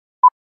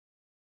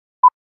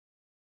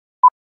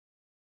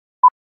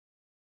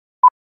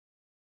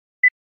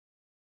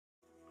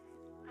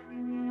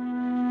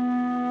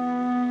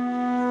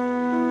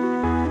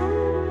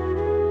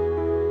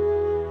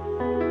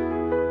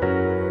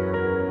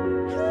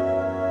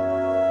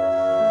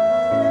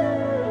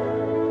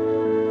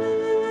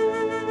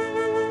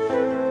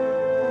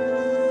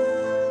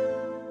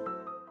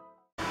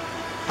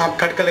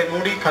கற்களை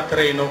மூடி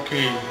கர்த்தரை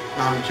நோக்கி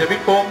நாம்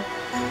ஜெபிப்போம்.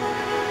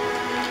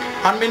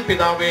 அன்பின்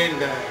பிதாவே,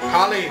 இந்த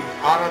காலை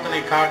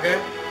ஆராதனைக்காக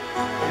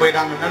உம்மை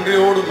நாங்கள்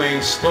நன்றியோடு உம்மை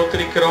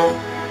ஸ்தோத்திரிக்கிறோம்.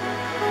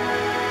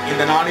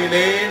 இந்த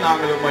நாளிலே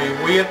நாங்கள் உம்மை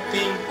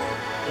உயர்த்தி,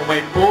 உம்மை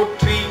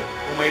போற்றி,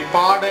 உம்மை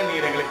பாட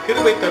நீர் எங்களுக்கு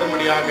கிருபை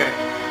தரும்படியாக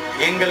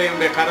எங்களை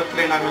உம்முடைய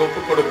கரத்திலே நாங்கள்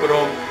ஒப்புக்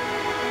கொடுக்கிறோம்.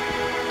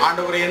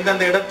 ஆண்டவரே,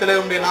 எந்தெந்த இடத்துல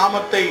உம்முடைய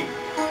நாமத்தை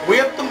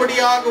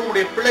உயர்த்தும்படியாக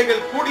உம்முடைய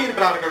பிள்ளைகள்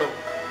கூடியிருக்கிறார்களோ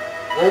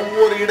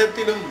ஒவ்வொரு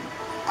இடத்திலும்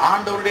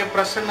ஆண்டவருடைய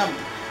பிரசன்னம்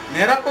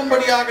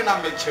நிரப்பும்படியாக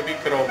நாங்கள்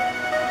செபிக்கிறோம்.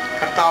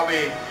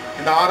 கர்த்தாவே,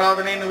 இந்த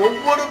ஆராதனையின்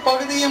ஒவ்வொரு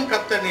பகுதியும்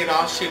கர்த்தர் நீர்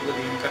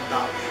ஆசீர்வதியும்.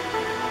 கர்த்தாவே,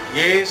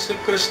 இயேசு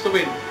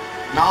கிறிஸ்துவின்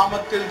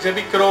நாமத்தில்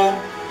ஜெபிக்கிறோம்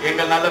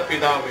எங்கள் நல்ல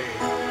பிதாவே,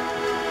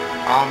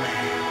 ஆமென்.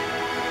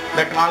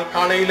 இந்த நாள்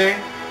காலையிலே,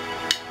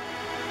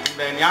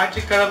 இந்த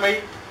ஞாயிற்றுக்கிழமை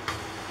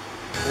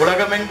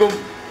உலகமெங்கும்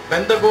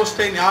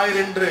பெந்தகோஸ்தே ஞாயிறு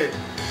என்று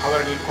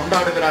அவர்கள்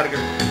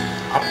கொண்டாடுகிறார்கள்.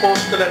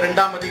 அப்போஸ்தலர்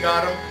 2ஆம்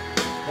அதிகாரம்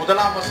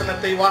 1ஆம்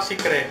வசனத்தை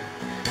வாசிக்கிறேன்.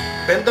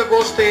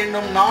 பெந்தகோஸ்தே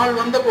என்னும் நாள்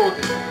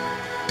வந்தபோது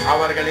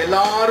அவர்கள்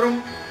எல்லாரும்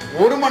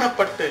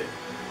ஒருமனப்பட்டு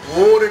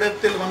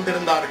ஓரிடத்தில்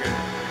வந்திருந்தார்கள்.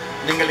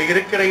 நீங்கள்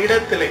இருக்கிற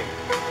இடத்திலே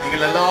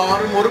நீங்கள்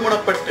எல்லாரும்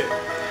ஒருமனப்பட்டு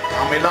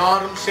நாம்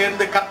எல்லாரும்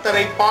சேர்ந்து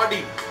கர்த்தரை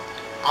பாடி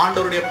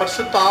ஆண்டவருடைய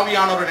பரிசுத்த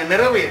ஆவியானவருடைய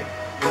நிறைவை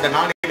இந்த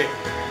நாளிலே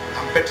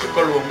நாம்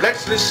பெற்றுக்கொள்வோம்.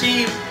 Let's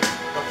receive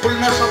the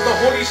fullness of the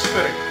Holy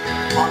Spirit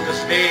on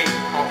this day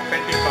of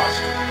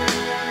Pentecost.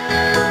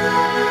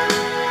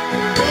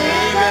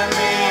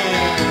 மேகமே,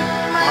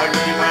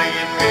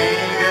 மகிமையின்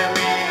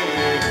மேகமே,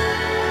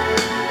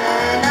 இந்த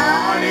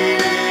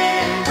நாளிலே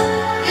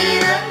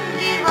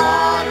இறங்கி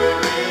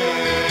வாருமே.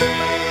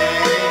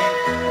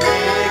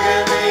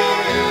 மேகமே,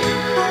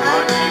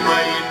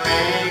 மகிமையின்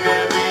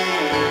மேகமே,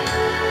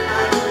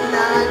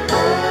 வந்தால்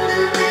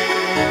போதுமே,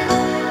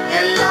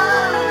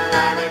 எல்லாம்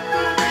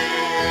நடக்குமே.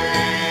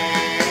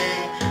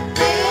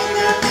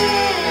 மேகமே,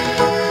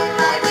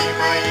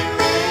 மகிமையின்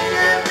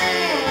மேகமே,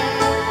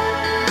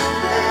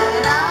 இந்த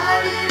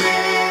நாளிலே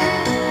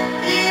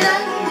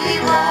இறங்கி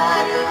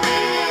வாருமே.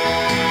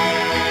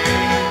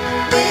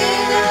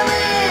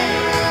 மேகமே,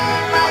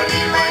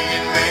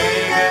 மகிமையின்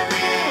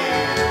மேகமே,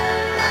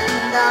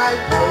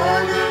 வந்தால்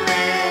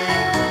போதுமே,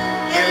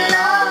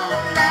 எல்லாம்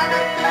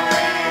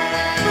நடக்குமே.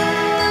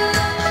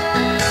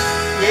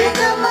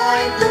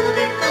 ஏகமாய்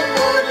துதிக்கும்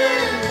போது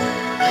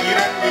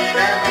இறங்கின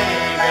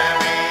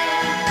மேகமே,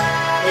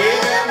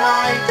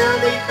 ஏகமாய்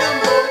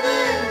துதிக்கும் போது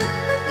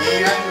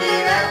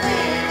இறங்கின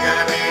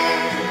மேகமே,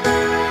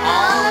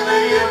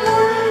 ஆலயம்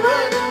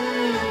முழுவதும்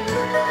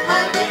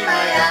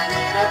மகிமையால்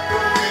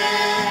நிரப்புமே.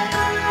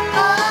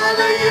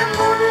 ஆலயம்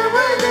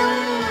முழுவதும்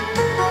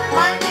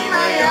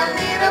மகிமையால்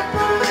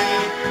நிரப்புமே.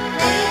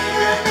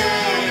 மேகமே,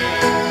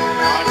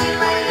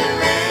 மகிமையின்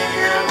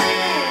மேகமே,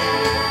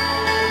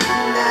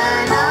 இந்த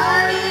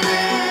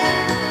நாளிலே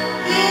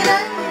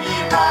இறங்கி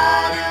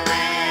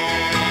வாருமே.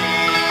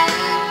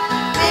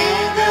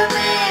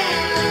 மேகமே,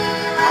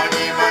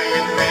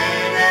 மகிமையின்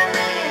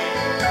மேகமே,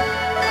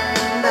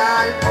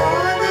 வந்தால்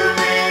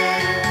போதுமே,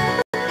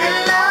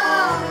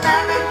 எல்லாம்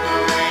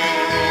நடக்குமே.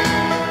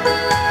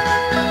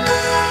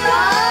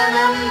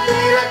 வானம்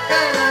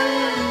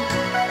திறக்கணும்,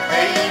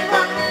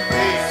 தெய்வம்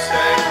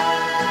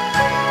பேசணும்.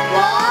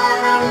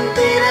 வானம்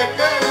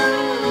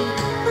திறக்கணும்,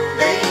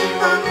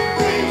 தெய்வம்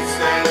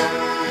பேசணும்.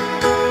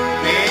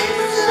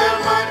 நேச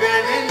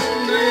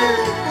மகனென்று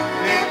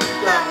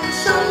நித்தம்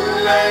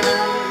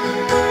சொல்லணும்.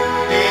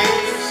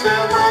 நேச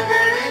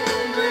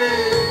மகனென்று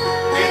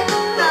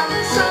நித்தம்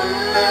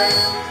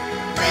சொல்லணும்.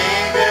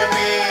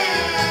 மேகமே,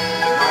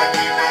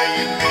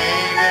 மகிமையின்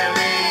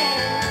மேகமே,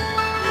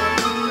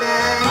 இந்த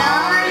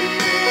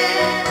நாளிலே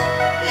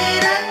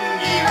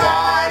இறங்கி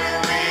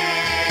வாருமே.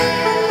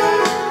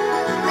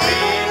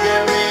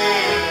 மேகமே,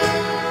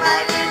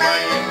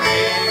 மகிமையின்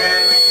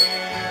மேகமே,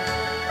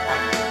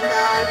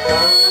 வந்தால்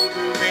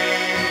போதுமே,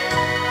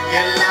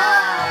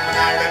 எல்லாம்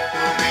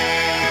நடக்குமே.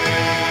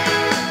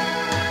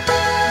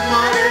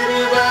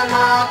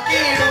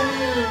 மறுரூபமாக்கிடும்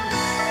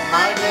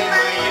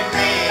மகிமையின்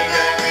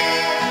மேகமே,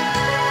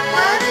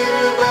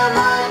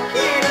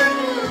 மறுரூபமாக்கிடும்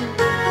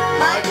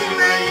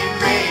மகிமையின்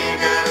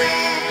மேகமே,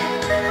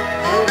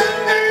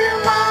 முகங்கள்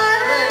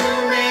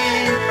மாறணுமே,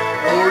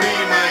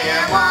 ஒளிமய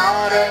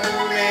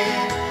மாறணுமே.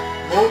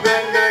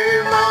 முகங்கள்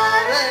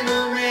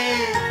மாறணுமே,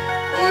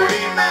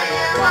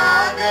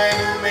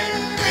 ஒளிமயமாகணுமே.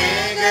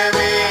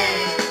 மேகமே,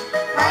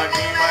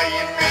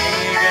 மகிமையின்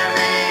மேகமே,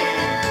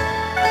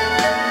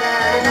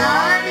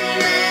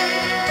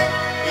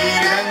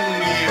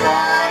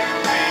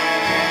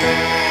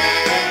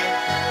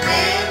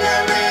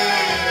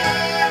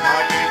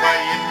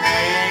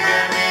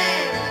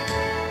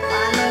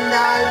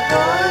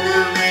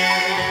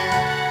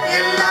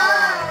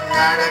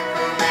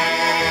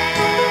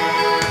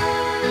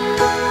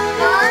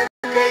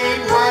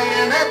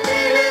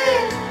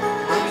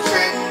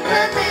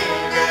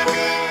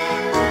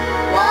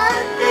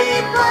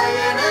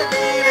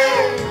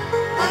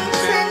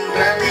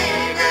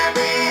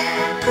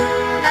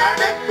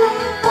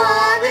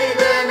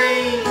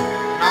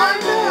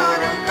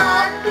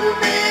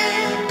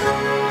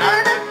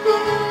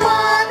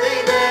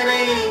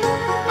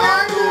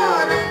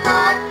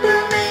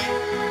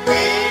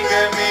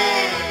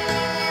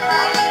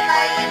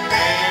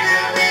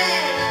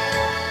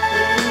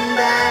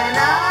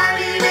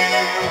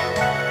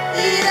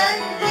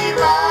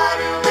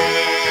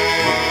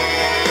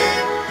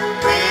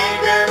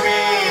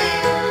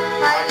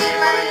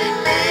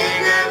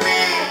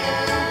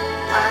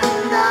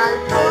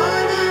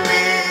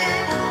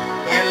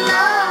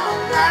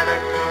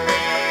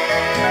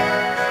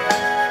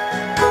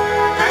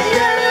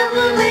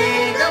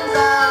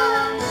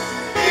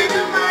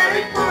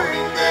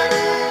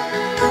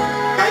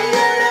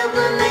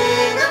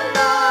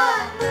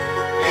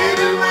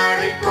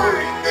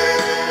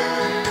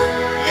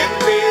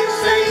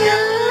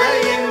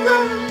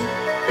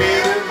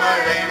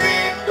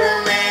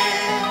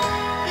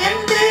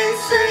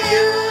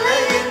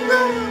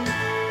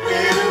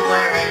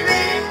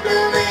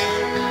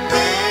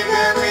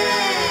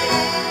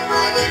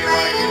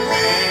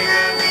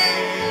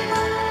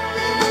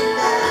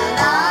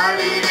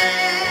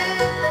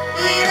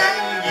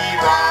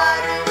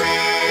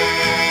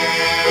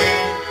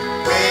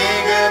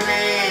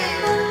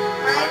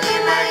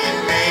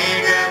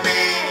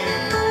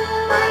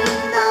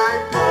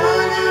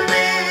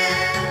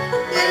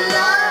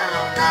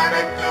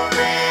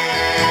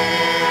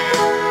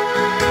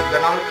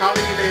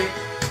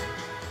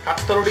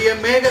 கர்த்தருடைய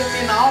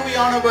மேகத்தின்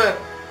ஆவியானவர்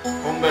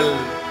உங்கள்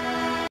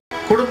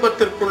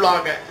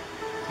குடும்பத்திற்குள்ளாக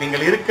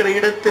நீங்கள் இருக்கிற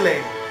இடத்திலே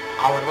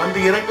அவர் வந்து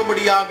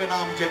இறங்கும்படியாக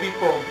நாம்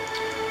ஜெபிப்போம்.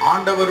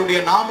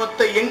 ஆண்டவருடைய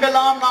நாமத்தை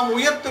எங்கெல்லாம் நாம்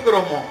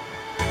உயர்த்துகிறோமோ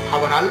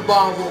அவர்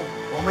அல்பாவும்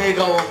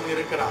ஒமேகாவும்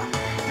இருக்கிறார்.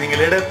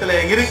 நீங்கள்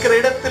இருக்கிற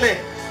இடத்திலே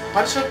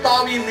பரிசுத்த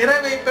ஆவியின்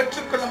நிறைவை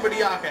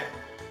பெற்றுக்கொள்ளும்படியாக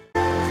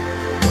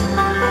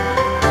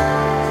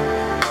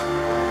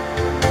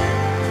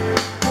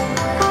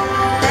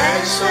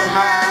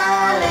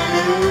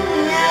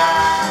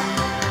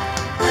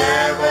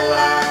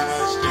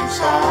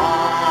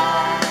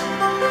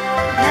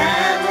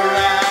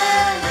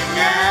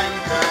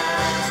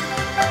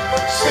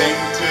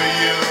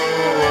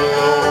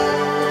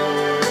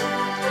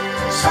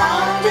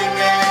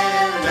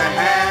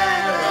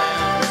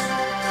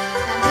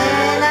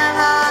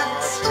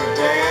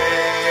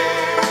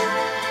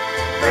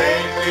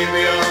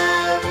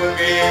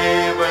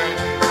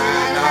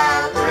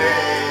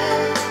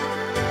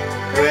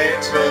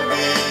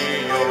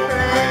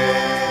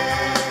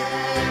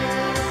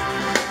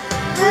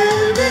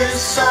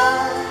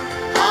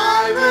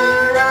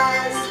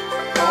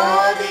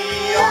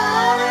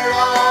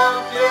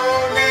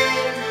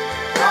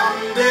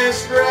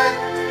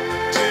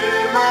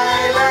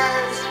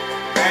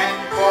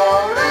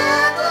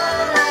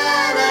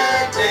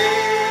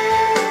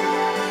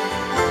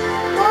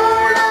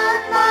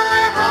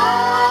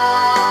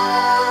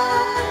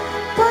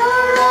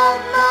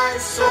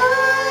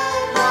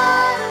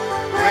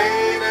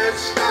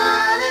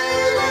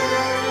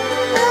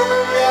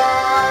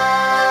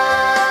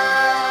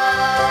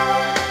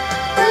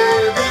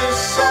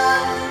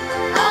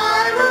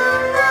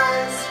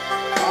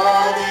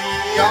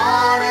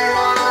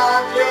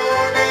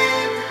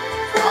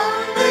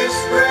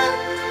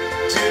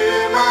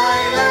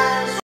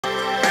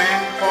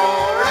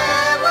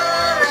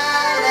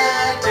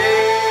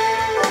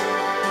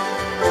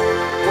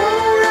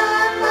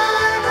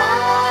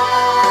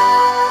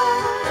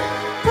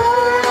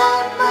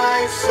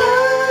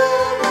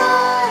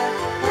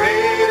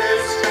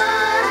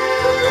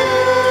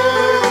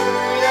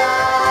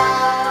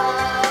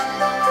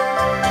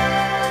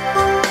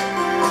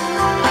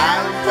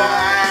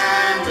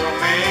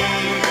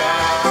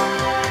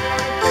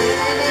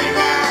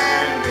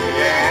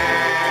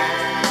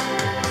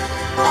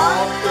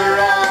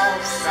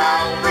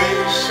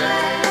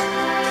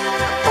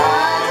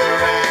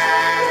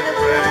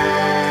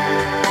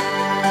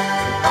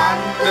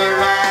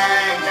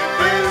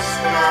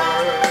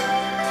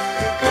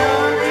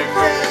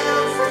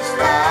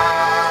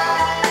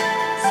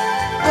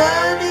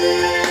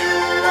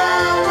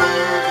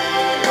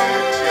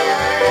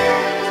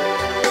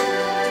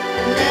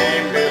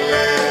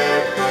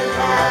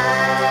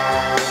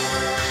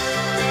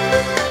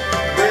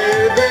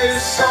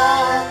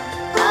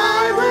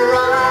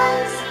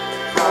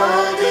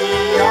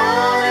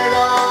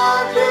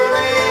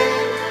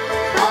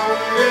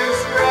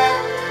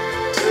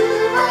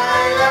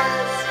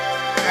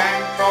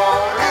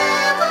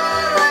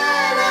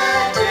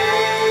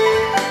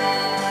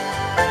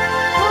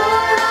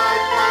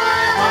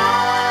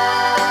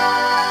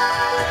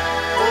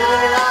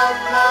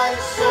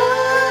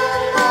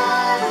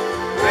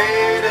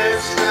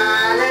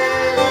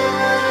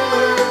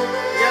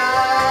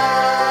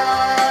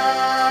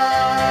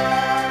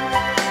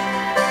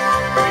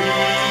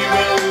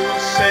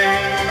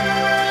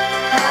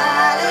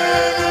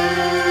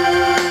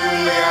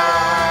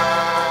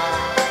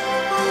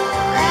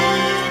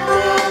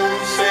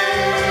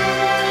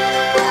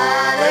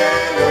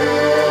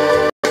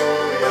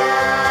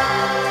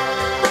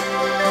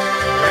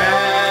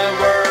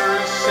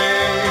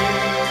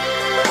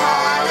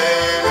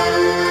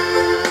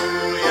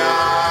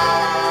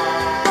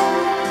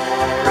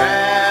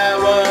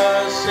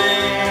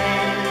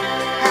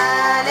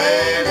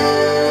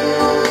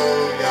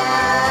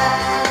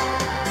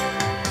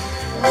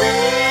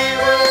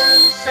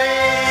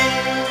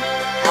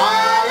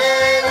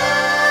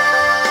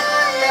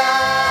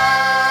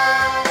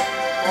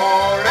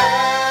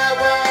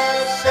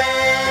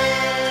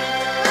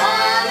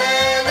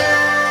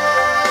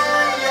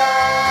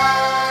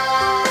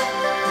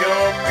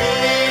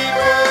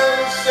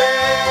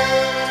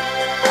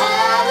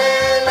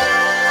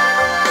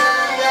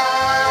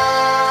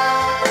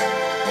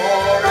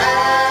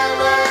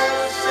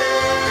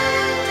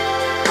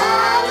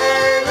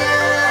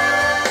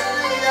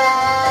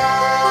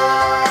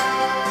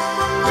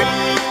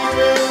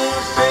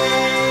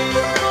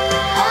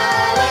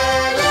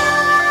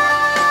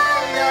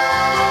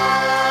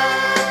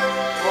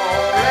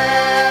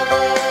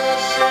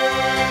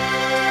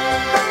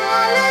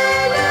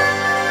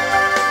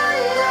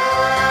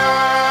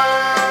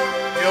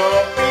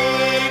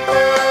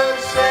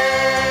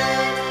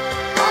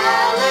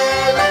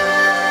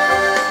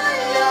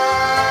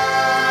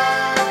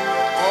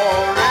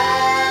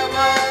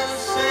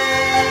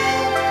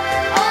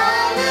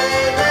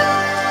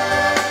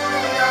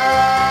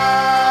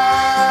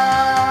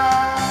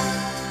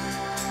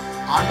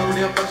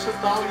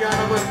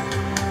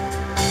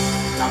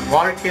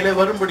வாழ்க்கையில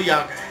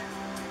வரும்படியாக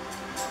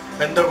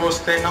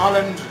பெந்தகோஸ்தே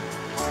நாளன்று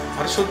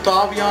பரிசுத்த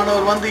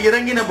ஆவியானவர் வந்து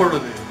இறங்கின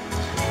பொழுது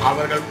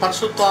அவர்கள்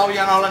பரிசுத்த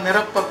ஆவியானவரால்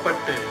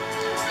நிரப்பப்பட்டு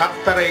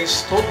கர்த்தரை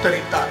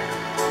ஸ்தோத்தரித்தார்கள்.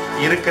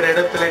 இருக்கிற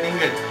இடத்துல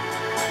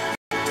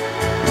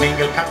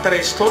நீங்கள்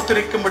கர்த்தரை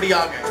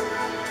ஸ்தோத்தரிக்கும்படியாக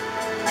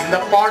இந்த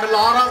பாடல்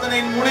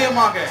ஆராதனையின்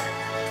மூலியமாக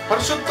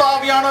பரிசுத்த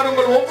ஆவியானவர்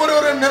உங்கள்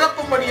ஒவ்வொருவரும்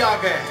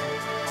நிரப்பும்படியாக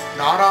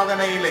இந்த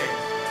ஆராதனையிலே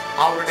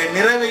அவருடைய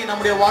நிறைவை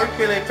நம்முடைய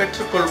வாழ்க்கையிலே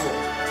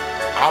பெற்றுக்கொள்வோம்.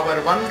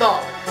 அவர்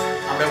வந்தால்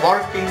நம்முடைய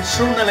வாழ்க்கையின்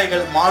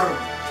சூழ்நிலைகள்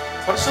மாறும்.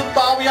 பரிசுத்த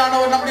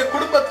ஆவியானவர் நம்முடைய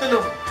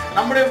குடும்பத்திலும்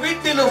நம்முடைய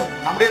வீட்டிலும்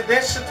நம்முடைய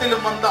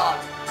தேசத்திலும் வந்தால்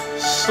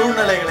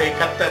சூழ்நிலைகளை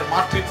கர்த்தர்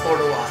மாற்றி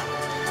போடுவார்.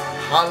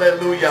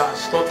 ஹல்லேலூயா,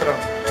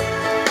 ஸ்தோத்திரம்.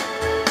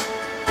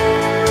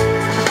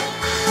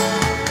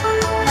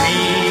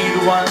 நீர்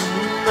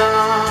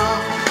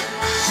வந்தால்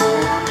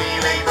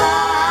சூழ்நிலை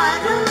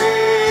மாறுமே,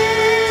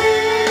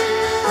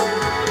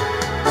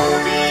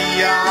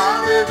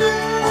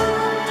 முடியாததும்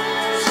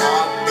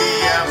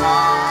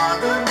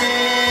சாத்தியமாகுமே.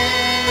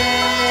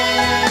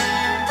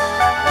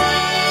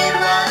 நீர்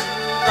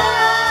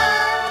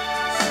வந்தால்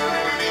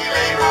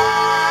சூழ்நிலை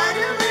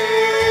மாறுமே,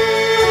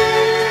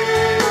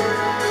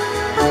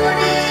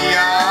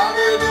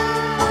 முடியாததும்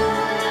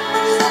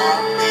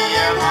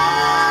சாத்தியமாகுமே.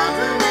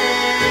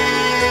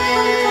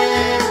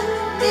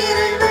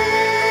 நிறைவே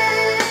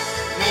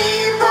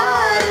நீர்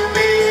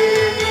வாருமே,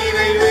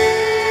 நிறைவே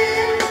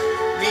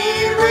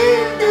நீர்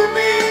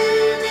வேண்டுமே,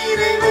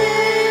 நிறைவே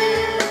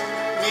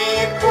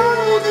நீர்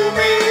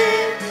போதுமே.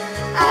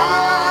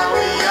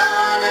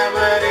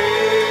 ஆவியானவரே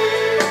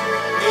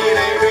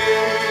நிறைவே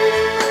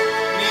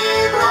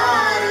நீர்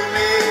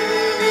வாருமே,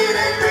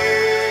 நிறைவே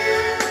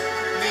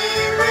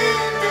நீர்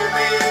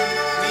வேண்டுமே,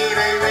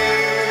 நிறைவே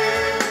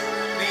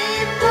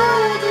நீர்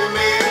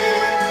போதுமே.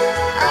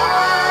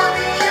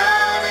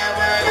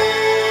 ஆவியானவரே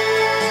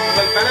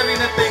உங்கள்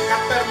பலவீனத்தை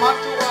கர்த்தர்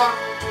மாற்றுவார்.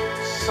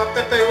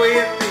 சத்தத்தை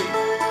உயர்த்தி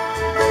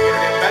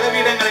என்னுடைய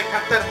பலவீனங்களை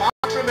கர்த்தர்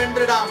மாற்றும்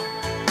என்று நாம்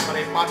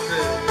அவரை பார்த்து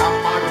நாம்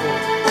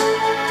பாடுவோம்.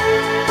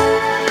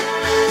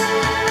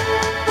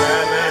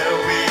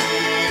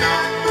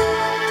 பலவீனம்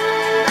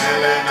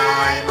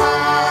நலனாய்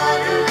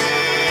மாறுமே,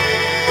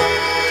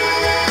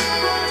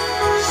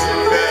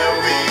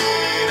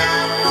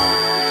 சுகவீனம்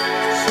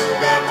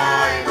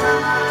சுகமாய்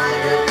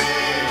மாறுமே.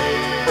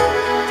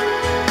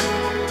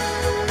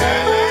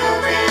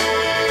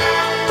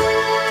 பலவீனம்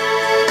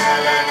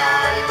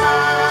நலனாய்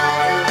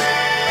மாறுமே,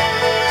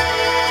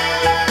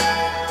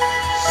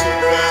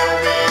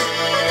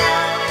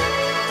 சுகவீனம்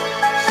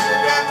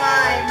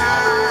சுகமாய்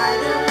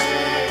மாறுமே.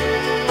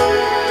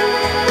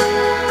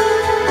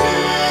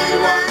 நீர்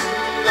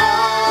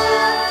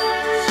வந்தால்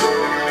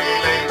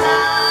சூழ்நிலை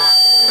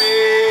மாறுமே,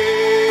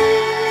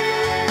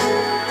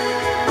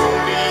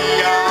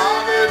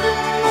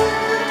 முடியாததும்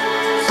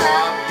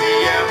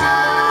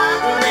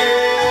சாத்தியமாகுமே.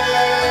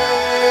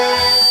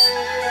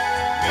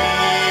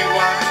 நீர்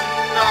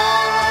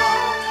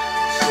வந்தால்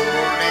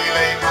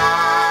சூழ்நிலை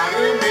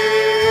மாறுமே,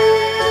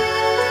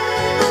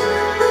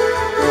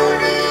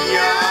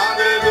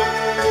 முடியாததும்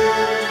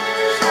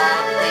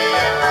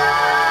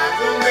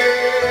சாத்தியமாகுமே.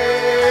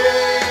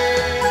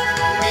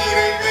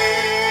 நிறைவே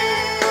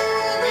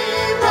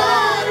நீர்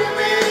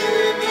வாருமே,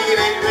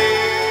 நிறைவே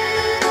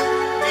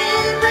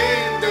நீர்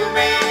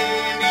வேண்டுமே,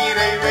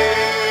 நிறைவே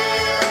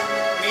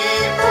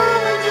நீர்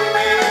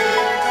போதுமே.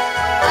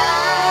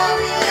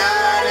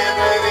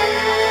 ஆவியானவரே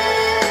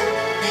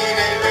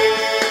நிறைவே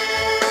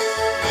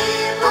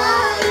நீர்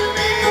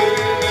வாருமே,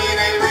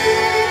 நிறைவே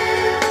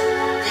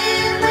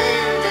நீர்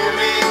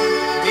வேண்டுமே,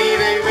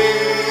 நிறைவே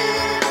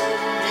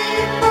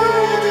நீர்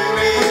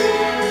போதுமே.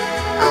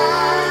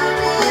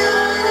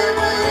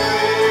 ஆவியானவரே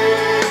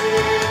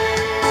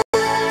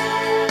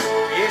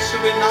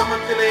இயேசுவின்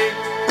நாமத்திலே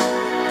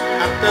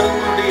கர்த்தர்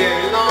உங்களுடைய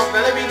எல்லா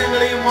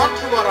பலவீனங்களையும்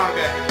மாற்றுவாராக.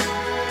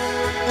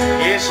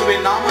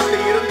 இயேசுவின்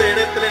நாமத்தில் இருந்த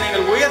இடத்திலே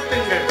நீங்கள்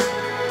உயர்த்துங்கள்.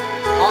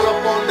 Call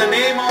upon the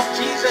name of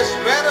Jesus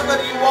wherever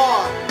you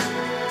are.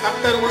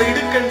 கர்த்தர் உங்களுடைய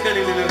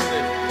இடுக்கண்களில் இருந்து,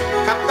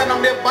 கர்த்தர்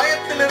நம்முடைய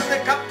பயத்திலிருந்து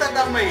கர்த்தர்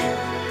நம்மை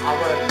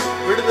அவர்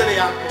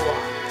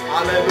விடுதலையாக்குவார்.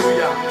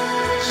 ஹல்லேலூயா,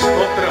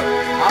 ஸ்தோத்திரம்.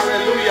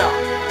 ஹல்லேலூயா.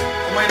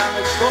 உம்மை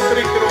நாங்கள்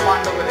ஸ்தோத்திரிக்கிறோம்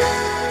ஆண்டவரே,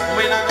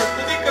 உம்மை நாங்கள்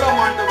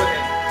துதிக்கிறோம் ஆண்டவரே.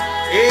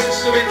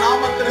 இயேசுவின்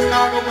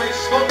நாமத்திற்காக உம்மை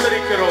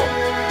ஸ்தோத்திரிக்கிறோம்.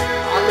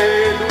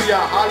 ஹல்லேலூயா,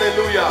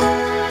 ஹல்லேலூயா.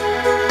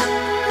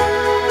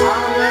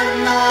 அவர்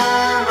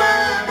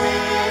நாமமே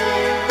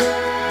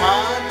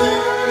மதுரமானே,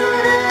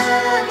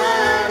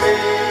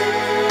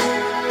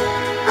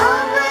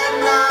 அவர்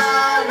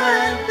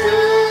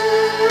நாமத்தில்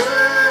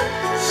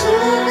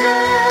சுகமுண்டே.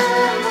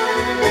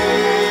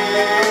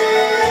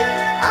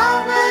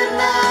 அவர்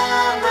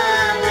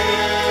நாமமே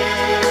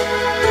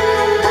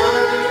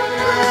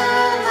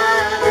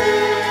மதுரமானே,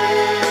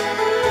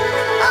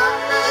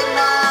 அவர்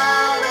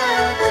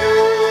நாமத்தில்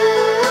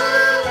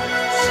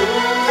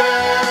சுகமுண்டே.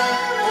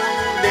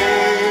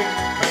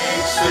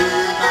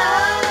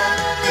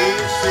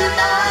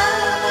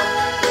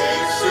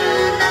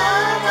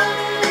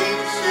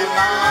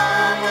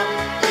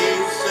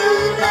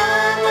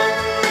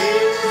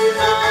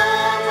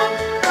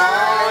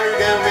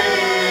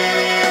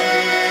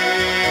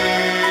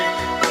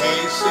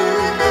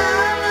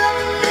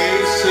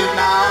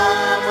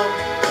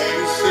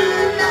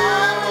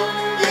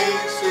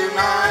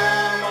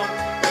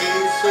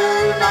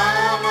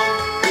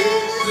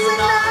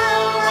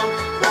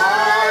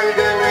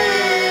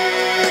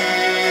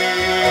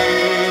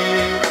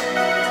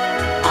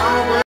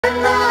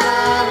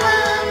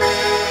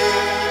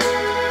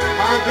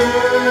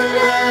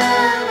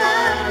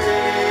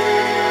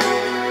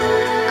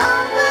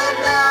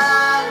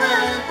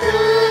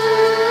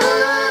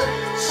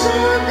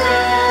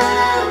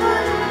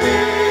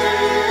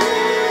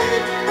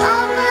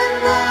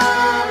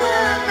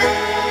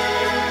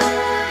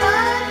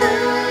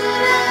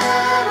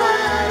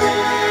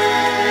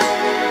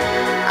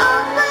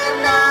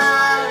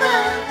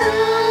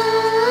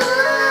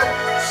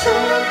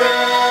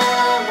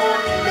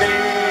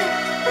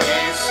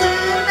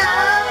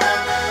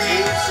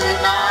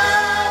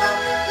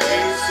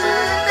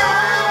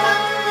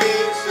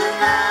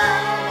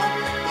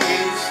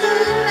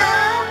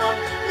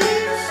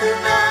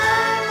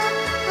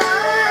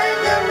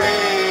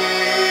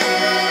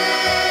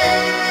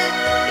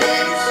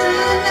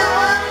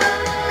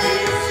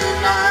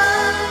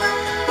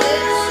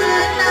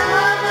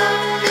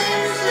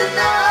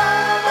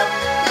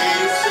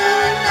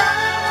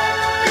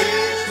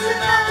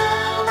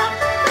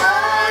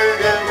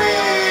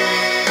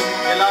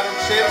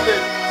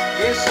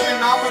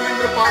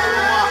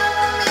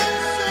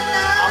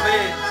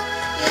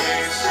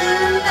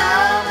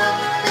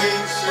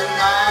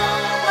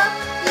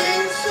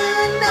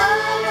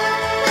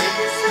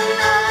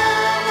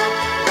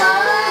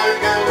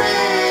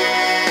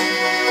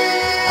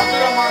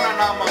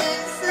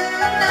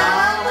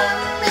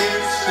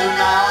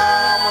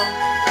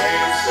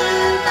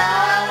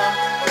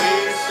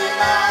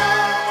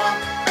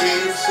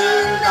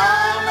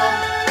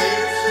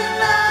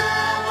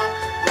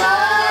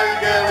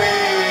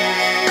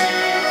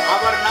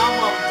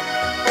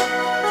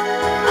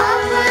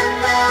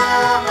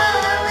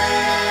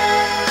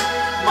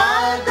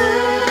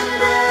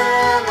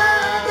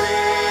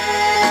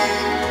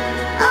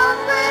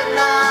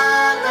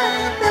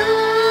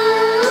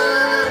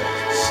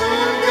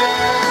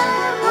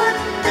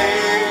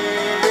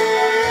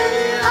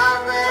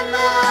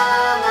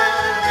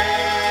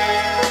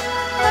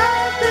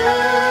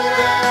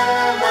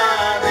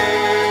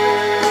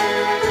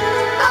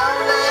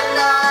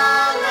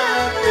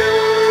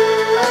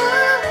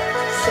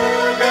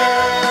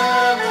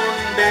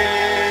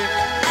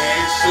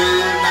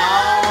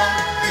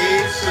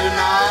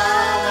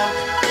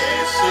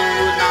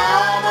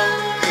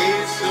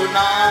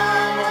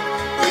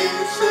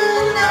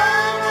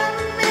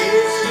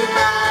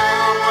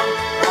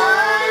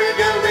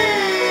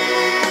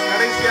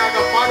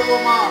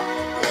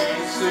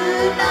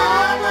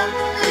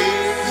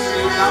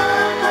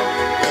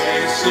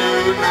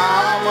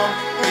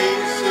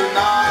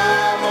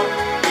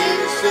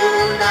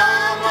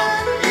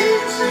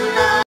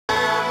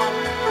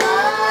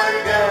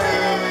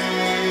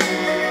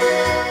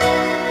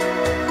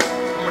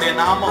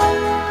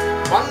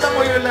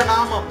 மட்டுமில்ல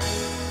நாமம்,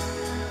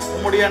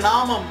 உம்முடைய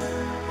நாமம்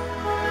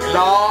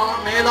எல்லா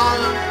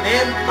மேலான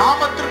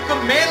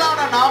நாமத்திற்கும் மேலான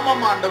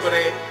நாமம்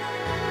ஆண்டவரே.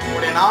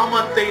 உம்முடைய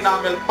நாமத்தை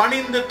நாங்கள்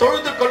பணிந்து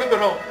தொழுது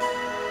கொள்கிறோம்.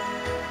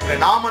 உம்முடைய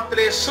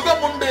நாமத்திலே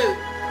சுகம் உண்டு,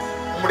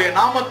 உம்முடைய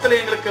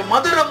நாமத்திலே எங்களுக்கு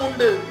மதுரம்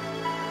உண்டு,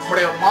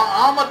 உம்முடைய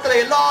நாமத்திலே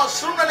எல்லா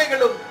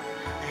சூழ்நிலைகளும்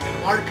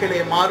எங்கள்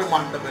வாழ்க்கையிலே மாறும்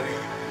ஆண்டவரே.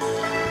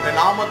 உம்முடைய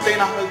நாமத்தை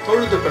நாங்கள்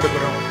தொழுது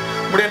கொள்கிறோம்,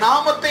 உம்முடைய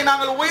நாமத்தை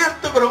நாங்கள்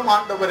உயர்த்துகிறோம்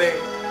ஆண்டவரே.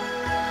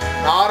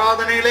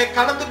 ஆராதனையிலே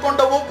கலந்து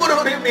கொண்ட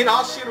ஒவ்வொருவரையும் நீர்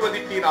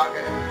ஆசீர்வதிப்பீராக.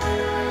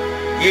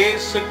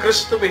 இயேசு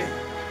கிறிஸ்துவின்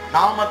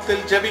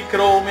நாமத்தில்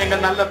ஜெபிக்கிறோம்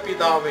எங்கள் நல்ல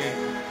பிதாவே,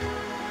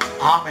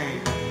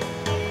 ஆமென்.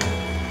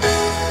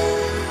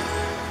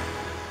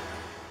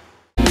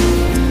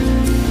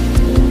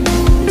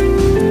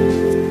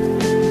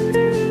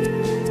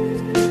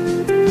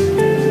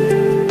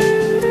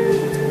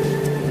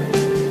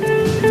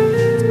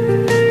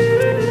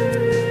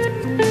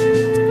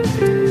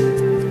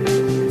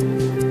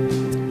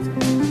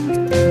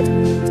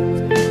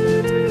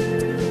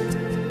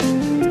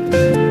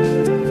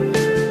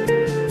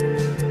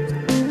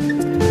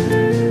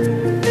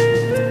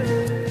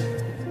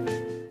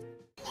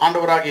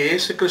 ஆண்டவராகிய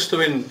இயேசு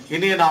கிறிஸ்துவின்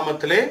இனிய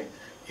நாமத்திலே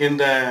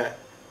இந்த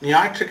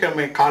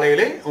ஞாயிற்றுக்கிழமை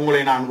காலையிலே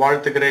உங்களை நான்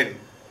வாழ்த்துகிறேன்.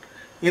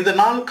 இந்த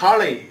நாள்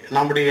காலை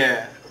நம்முடைய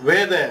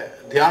வேத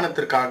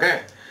தியானத்திற்காக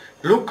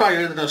லூக்கா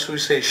எழுதின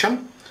சுவிசேஷம்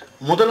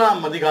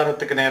 1ஆம்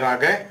அதிகாரத்துக்கு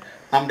நேராக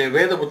நம்முடைய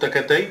வேத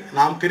புத்தகத்தை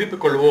நாம்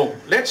திருப்பிக் கொள்வோம்.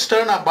 Let's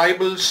turn our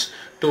Bibles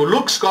to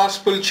Luke's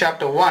Gospel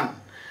chapter 1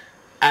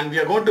 and we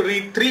are going to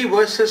read 3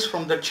 verses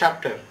from the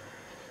chapter.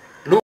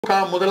 லூக்கா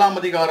 1ஆம்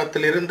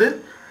அதிகாரத்தில் இருந்து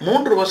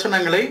 3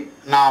 வசனங்களை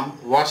நாம்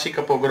வாசிக்க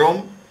போகிறோம்.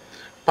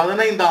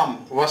 15ஆம்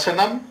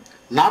வசனம்,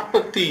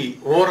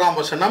 41ஆம்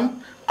வசனம்,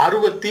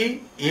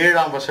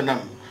 67ஆம்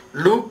வசனம்.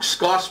 Luke's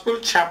Gospel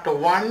chapter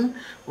 1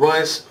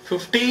 verse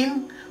 15,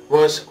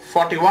 verse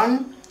 41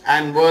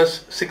 and verse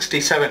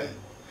 67.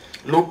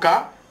 லூக்கா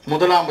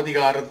 1ஆம்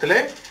அதிகாரத்திலே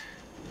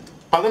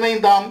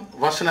 15ஆம்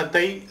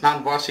வசனத்தை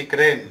நான்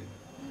வாசிக்கிறேன்.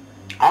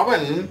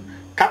 அவன்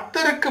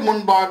கர்த்தருக்கு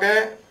முன்பாக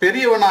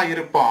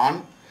பெரியவனாயிருப்பான்,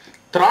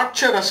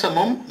 திராட்சை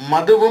ரசமும்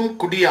மதுவும்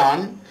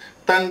குடியான்,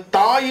 தன்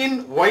தாயின்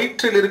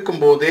வயிற்றில் இருக்கும்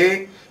போதே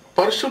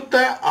பரிசுத்த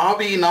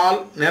ஆவியினால்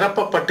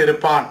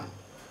நிரப்பப்பட்டிருப்பான்.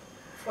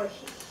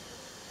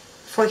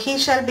 For he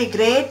shall be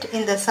great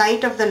in the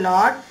sight of the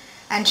Lord,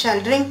 and shall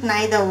drink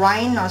neither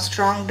wine nor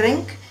strong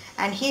drink,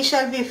 and he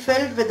shall be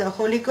filled with the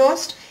Holy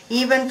Ghost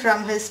even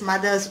from his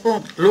mother's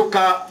womb.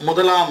 லூக்கா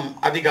 1ஆம்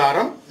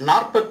அதிகாரம்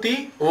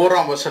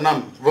 41ஆம்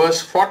வசனம்,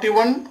 verse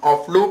 41 of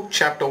Luke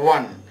chapter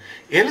 1.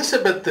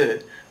 Elizabeth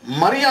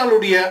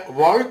மரியாளுடைய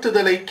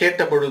வாழ்த்துதலை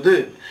கேட்டபொழுது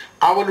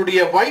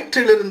அவளுடைய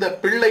வயிற்றில் இருந்த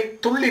பிள்ளை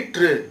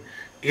துள்ளிற்று.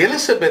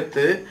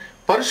 எலிசபெத்து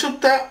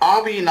பரிசுத்த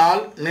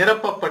ஆவியினால்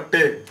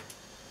நிரப்பப்பட்டு.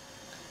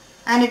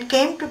 And it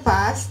came to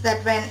pass that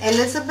when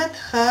Elizabeth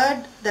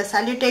heard the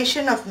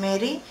salutation of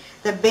Mary,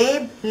 the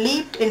babe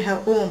leaped in her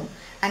womb,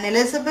 and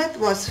Elizabeth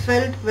was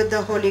filled with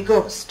the Holy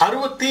Ghost.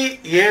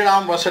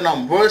 67ஆம்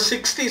வசனம், verse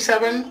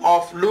 67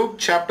 of Luke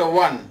chapter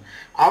 1.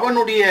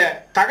 அவனுடைய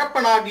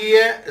தகப்பனாகிய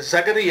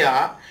சகரியா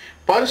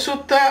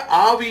பரிசுத்த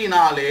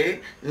ஆவியினாலே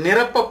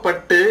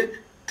நிரப்பப்பட்டு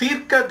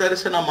தீர்க்க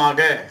தரிசனமாக.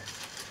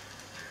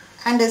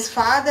 And his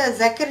father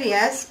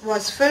Zacharias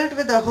was filled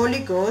with the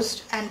Holy Ghost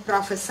and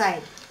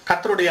prophesied.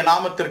 கர்த்தருடைய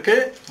நாமத்திற்கு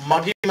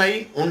மகிமை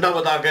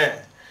உண்டாவதாக.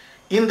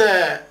 இந்த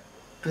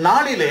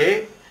நாளிலே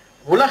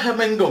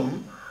உலகமெங்கும்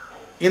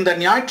இந்த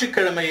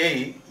ஞாயிற்றுக்கிழமையை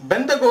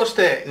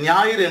பெந்தகோஸ்தே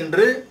ஞாயிறு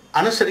என்று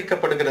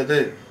அனுசரிக்கப்படுகிறது.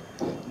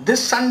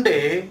 This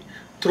Sunday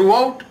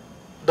throughout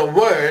the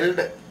world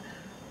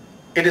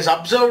it is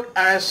observed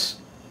as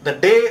the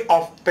day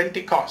of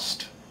Pentecost.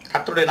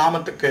 கர்த்தருடைய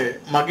நாமத்துக்கு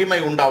மகிமை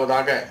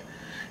உண்டாவதாக.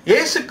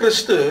 இயேசு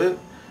கிறிஸ்து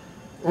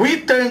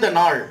உயிர்த்தெழுந்த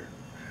நாள்,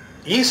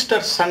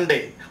 ஈஸ்டர் சண்டே,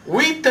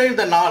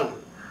 உயிர்த்தெழுந்த நாள்,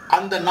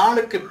 அந்த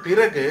நாளுக்கு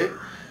பிறகு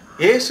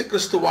இயேசு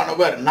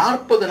கிறிஸ்துவானவர்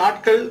 40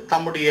 நாட்கள்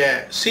தம்முடைய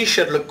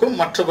சீஷர்களுக்கும்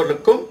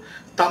மற்றவர்களுக்கும்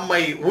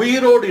தம்மை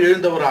உயிரோடு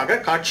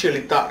எழுந்தவராக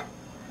காட்சியளித்தார்.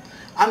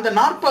 அந்த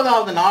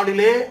 40வது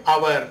நாளிலே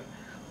அவர்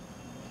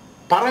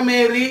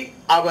பரமேறி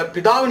அவர்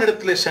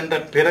பிதாவினிடத்திலே சென்ற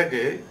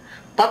பிறகு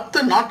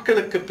 10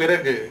 நாட்களுக்கு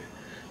பிறகு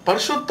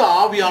பரிசுத்த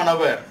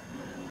ஆவியானவர்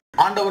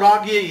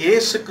ஆண்டவராகிய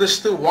இயேசு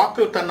கிறிஸ்து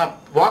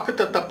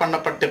வாக்குத்தத்தம்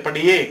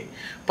பண்ணப்பட்டபடியே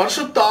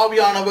பரிசுத்த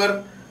ஆவியானவர்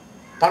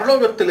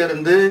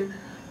பரலோகத்திலிருந்து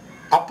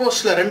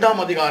அப்போஸ்தலர்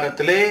 2ஆம்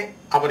அதிகாரத்திலே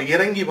அவர்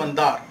இறங்கி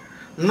வந்தார்.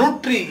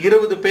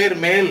 120 பேர்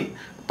மேல்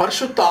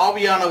பரிசுத்த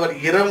ஆவியானவர்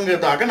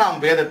இறங்குவதாக நாம்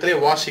வேதத்திலே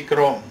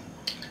வாசிக்கிறோம்.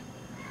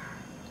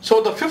 So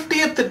the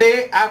 50th day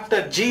after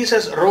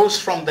Jesus rose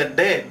from the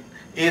dead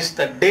is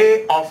the day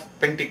of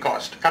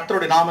Pentecost.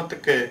 கர்த்தருடைய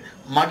நாமத்துக்கு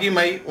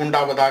மகிமை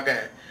உண்டாவதாக.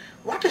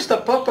 What is the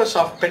purpose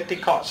of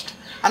Pentecost?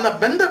 அந்த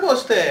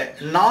பெந்தகோஸ்தே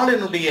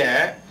நாளினுடைய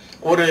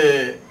ஒரு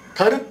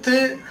கருத்து,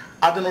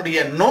 அதனுடைய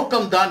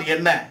நோக்கம்தான்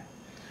என்ன?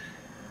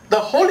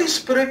 The Holy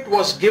Spirit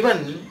was given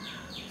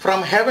from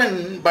heaven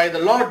by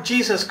the Lord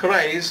Jesus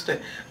Christ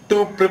to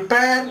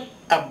prepare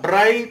a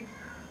bride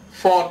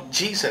for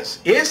Jesus.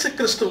 இயேசு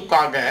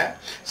கிறிஸ்துவுக்காக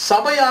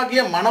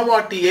சபையாகிய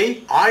மனவாட்டியை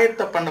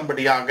ஆயத்த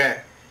பண்ணும்படியாக.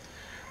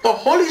 The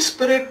Holy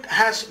Spirit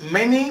has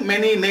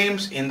many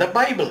names in the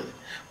Bible.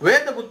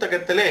 வேத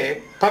புத்தகத்திலே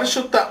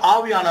பரிசுத்த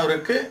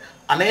ஆவியானவருக்கு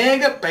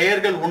அநேக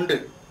பெயர்கள் உண்டு.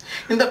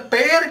 இந்த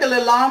பெயர்கள்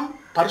எல்லாம்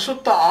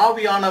பரிசுத்த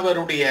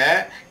ஆவியானவருடைய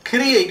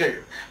கிரியைகள்,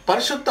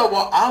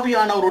 பரிசுத்த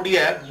ஆவியானவருடைய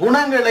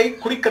குணங்களை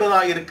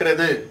குறிக்கிறதா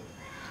இருக்கிறது.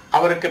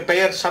 அவருக்கு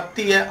பெயர்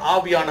சத்திய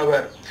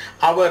ஆவியானவர்,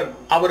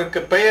 அவருக்கு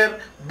பெயர்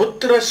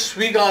புத்திர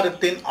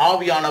ஸ்வீகாரத்தின்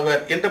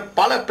ஆவியானவர் என்று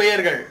பல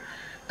பெயர்கள்.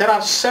 There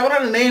are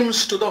several names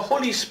to the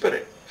Holy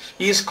Spirit.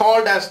 He is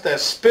called as the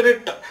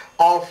Spirit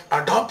of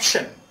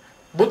adoption.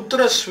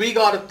 புத்திர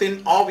ஸ்வீகாரத்தின்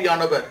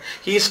ஆவியானவர்.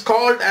 He is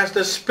called as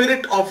the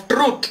Spirit of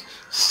truth.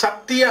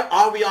 சத்திய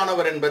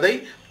ஆவியானவர் என்பதை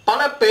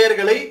பல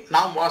பெயர்களை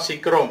நாம்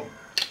வாசிக்கிறோம்.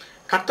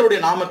 கர்த்தருடைய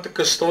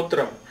நாமத்துக்கு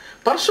ஸ்தோத்திரம்.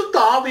 பரிசுத்த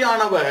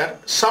ஆவியானவர்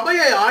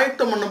சபையை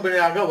ஆயத்தம்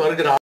பண்ணும்படியாக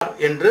வருகிறார்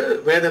என்று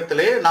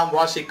வேதத்திலே நாம்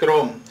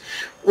வாசிக்கிறோம்.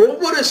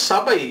 ஒவ்வொரு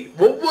சபை,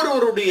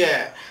 ஒவ்வொருவருடைய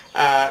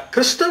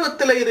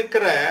கிறிஸ்தவத்தில்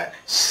இருக்கிற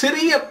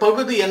சிறிய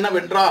பகுதி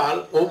என்னவென்றால்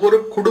ஒவ்வொரு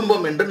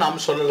குடும்பம் என்று நாம்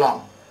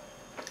சொல்லலாம்.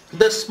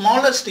 The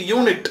smallest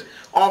unit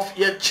of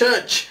a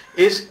church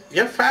is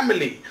a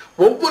family.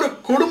 ஒவ்வொரு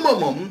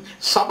குடும்பமும்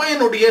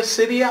சபையினுடைய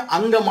சிறிய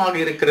அங்கமாக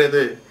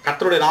இருக்கிறது.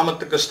 கர்த்தருடைய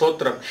நாமத்துக்கு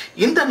ஸ்தோத்திரம்.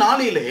 இந்த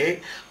நாளிலே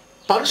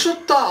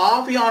பரிசுத்த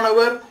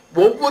ஆவியானவர்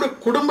ஒவ்வொரு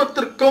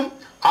குடும்பத்திற்கும்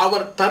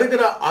அவர்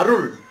தருகிற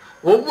அருள்,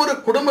 ஒவ்வொரு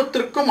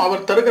குடும்பத்திற்கும்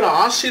அவர் தருகிற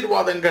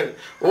ஆசீர்வாதங்கள்,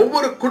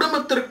 ஒவ்வொரு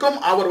குடும்பத்திற்கும்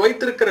அவர்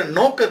வைத்திருக்கிற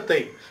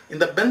நோக்கத்தை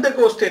இந்த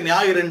பெந்தெகோஸ்தே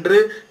ஞாயிறன்று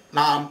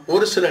நாம்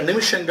ஒரு சில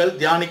நிமிஷங்கள்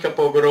தியானிக்க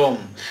போகிறோம்.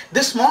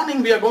 This morning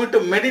we are going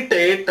to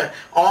meditate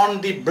on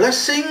the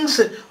blessings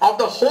of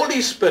the Holy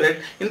Spirit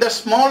in the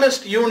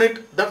smallest unit,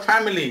 the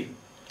family.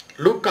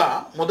 லூக்கா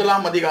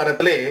 1ஆம்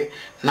அதிகாரத்திலே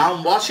நாம்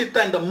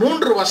வாசித்த இந்த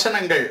 3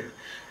 வசனங்கள்.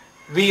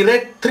 We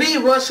read 3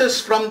 verses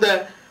from the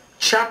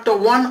chapter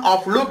 1 of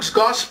Luke's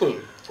Gospel,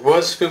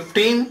 verse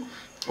 15,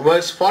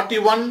 verse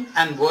 41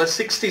 and verse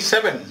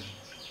 67.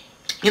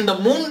 இந்த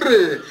 3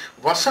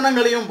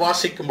 வசனங்களையும்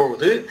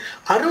வாசிக்கும்போது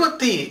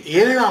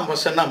 67ஆம்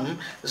வசனம்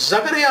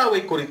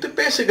ஜகரியாவை குறித்து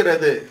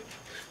பேசுகிறது.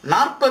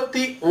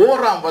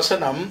 41ஆம்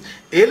வசனம்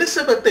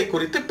எலிசபெத்தை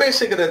குறித்து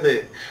பேசுகிறது.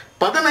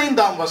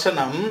 15ஆம்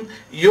வசனம்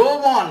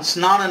யோவான்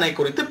ஸ்நானனை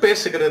குறித்து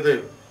பேசுகிறது.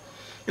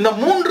 இந்த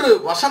 3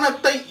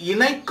 வசனத்தை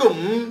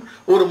இணைக்கும்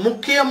ஒரு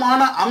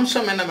முக்கியமான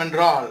அம்சம்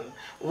என்னவென்றால்,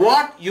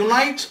 what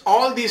unites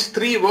all these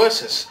 3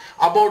 verses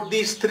about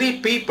these 3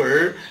 people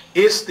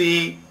is the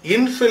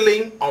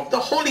infilling of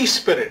the Holy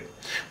Spirit.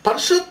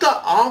 பரிசுத்த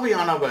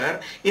ஆவியானவர்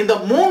இந்த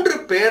 3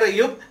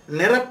 பேரையும்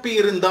நிரப்பி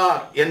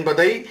இருந்தார்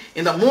என்பதை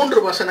இந்த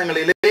 3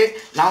 வசனங்களிலே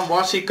நாம்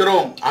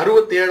வாசிக்கிறோம்.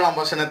 67ஆம்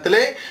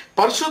வசனத்திலே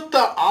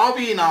பரிசுத்த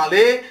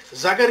ஆவியினாலே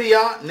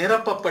ஜகரியா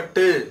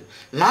நிரப்பப்பட்டு,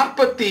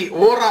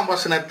 41ஆம்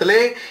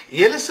வசனத்திலே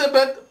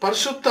எலிசபெத்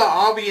பரிசுத்த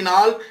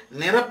ஆவியினால்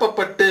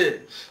நிரப்பப்பட்டு,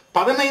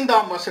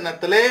 15ஆம்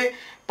வசனத்திலே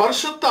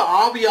பரிசுத்த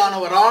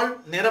ஆவியானவரால்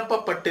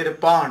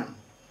நிரப்பப்பட்டிருப்பான்.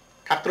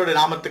 கர்த்தருடைய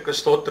நாமத்துக்கு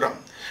ஸ்தோத்திரம்.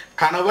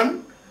 கணவன்,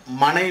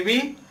 மனைவி,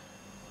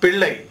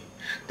 பிள்ளை,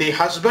 the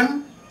husband,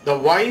 the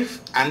wife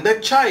and the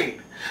child,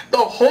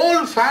 the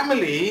whole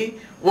family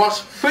was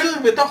filled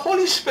with the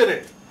Holy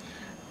Spirit.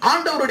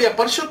 ஆண்டவருடைய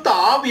பரிசுத்த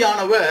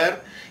ஆவியானவர்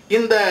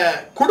இந்த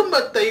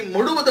குடும்பத்தை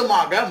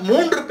முழுவதுமாக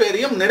 3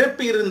 பேரையும்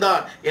நிரப்பி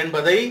இருந்தார்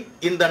என்பதை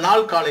இந்த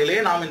நாள் காலையிலே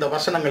நாம் இந்த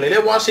வசனங்களிலே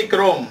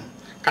வாசிக்கிறோம்.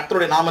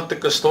 கர்த்தருடைய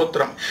நாமத்துக்கு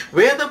ஸ்தோத்திரம்.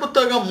 வேத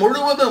புத்தகம்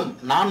முழுவதும்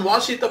நான்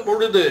வாசித்த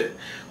பொழுது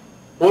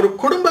ஒரு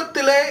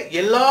குடும்பத்திலே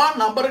எல்லா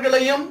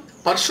நபர்களையும்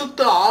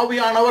பரிசுத்த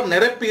ஆவியானவர்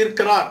நிரப்பி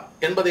இருக்கிறார்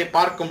என்பதை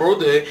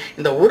பார்க்கும்போது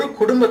இந்த ஒரு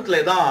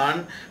குடும்பத்திலே தான்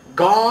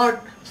God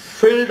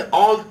filled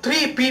all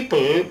 3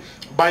 people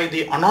by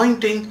the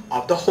anointing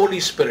of the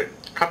Holy Spirit.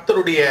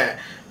 கர்த்தருடைய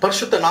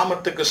பரிசுத்த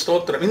நாமத்துக்கு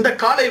ஸ்தோத்திரம். இந்த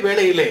காலை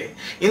வேளையிலே,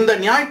 இந்த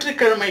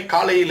ஞாயிற்றுக்கிழமை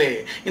காலையிலே,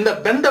 இந்த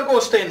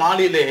பெந்தெகோஸ்தே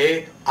நாளிலே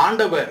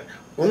ஆண்டவர்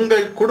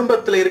உங்கள்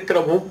குடும்பத்தில் இருக்கிற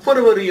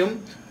ஒவ்வொருவரையும்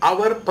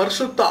அவர்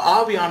பரிசுத்த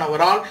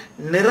ஆவியானவரால்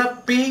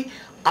நிரப்பி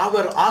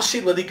அவர்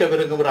ஆசீர்வதிக்க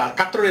விரும்புகிறார்.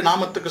 கர்த்தருடைய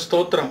நாமத்துக்கு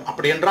ஸ்தோத்திரம்.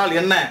 அப்படி என்றால்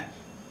என்ன?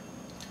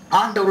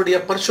 ஆண்டவருடைய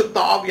பரிசுத்த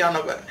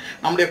ஆவியானவர்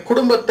நம்முடைய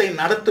குடும்பத்தை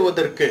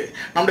நடத்துவதற்கு,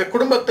 நம்முடைய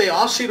குடும்பத்தை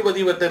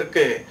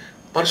ஆசீர்வதிவதற்கு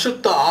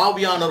பரிசுத்த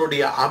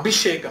ஆவியானவருடைய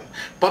அபிஷேகம்,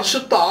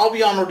 பரிசுத்த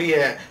ஆவியானுடைய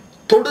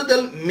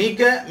தொடுதல்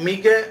மிக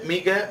மிக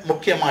மிக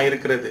முக்கியமாக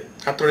இருக்கிறது.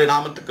 கர்த்தருடைய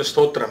நாமத்துக்கு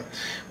ஸ்தோத்திரம்.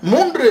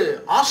 3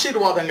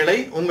 ஆசீர்வாதங்களை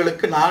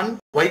உங்களுக்கு நான்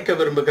வைக்க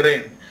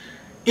விரும்புகிறேன்.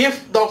 If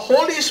the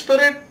Holy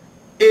Spirit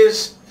is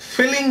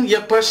filling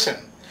a person,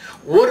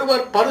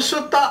 ஒருவர்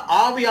பரிசுத்த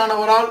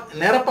ஆவியானவரால்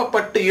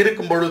நிரப்பப்பட்டு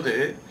இருக்கும் பொழுது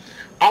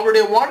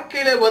அவருடைய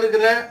வாழ்க்கையில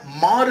வருகிற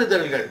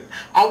மாறுதல்கள்,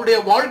 அவருடைய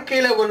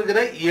வாழ்க்கையில வருகிற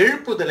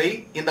எழுப்புதலை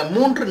இந்த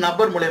 3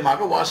 நபர்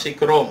மூலமாக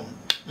வாசிக்கிறோம்.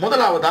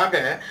 முதலாவதாக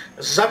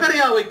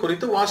ஜகரியாவை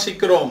குறித்து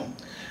வாசிக்கிறோம்.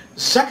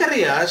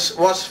 Zacharias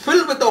was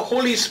filled with the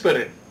Holy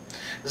Spirit.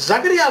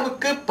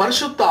 ஜகரியாவுக்கு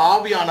பரிசுத்த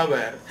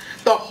ஆவியானவர்,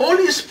 the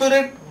Holy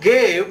Spirit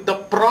gave the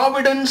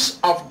providence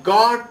of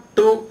God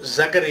to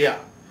Zachariah.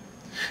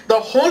 The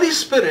Holy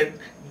Spirit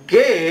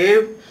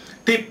gave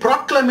the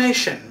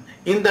proclamation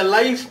in the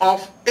life of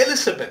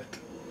Elizabeth.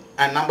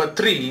 And number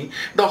 3,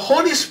 the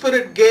Holy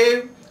Spirit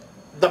gave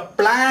the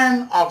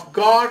plan of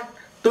God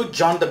to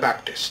John the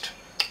Baptist.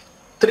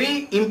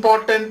 3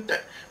 important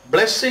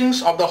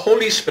blessings of the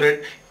Holy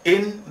Spirit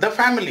in the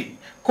family.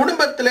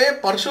 குடும்பத்திலே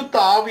பரிசுத்த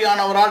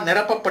ஆவியானவரால்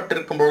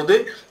நிரப்பப்பட்டிருக்கும் பொழுது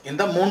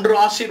இந்த 3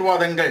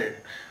 ஆசீர்வாதங்கள்,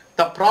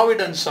 the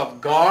providence of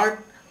God,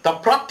 the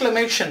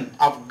proclamation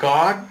of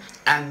God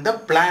and the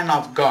plan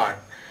of God.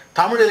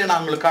 தமிழிலே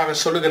நான் உங்களுக்காக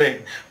சொல்லுகிறேன்.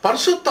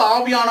 பரிசுத்த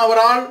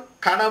ஆவியானவரால்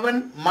கணவன்,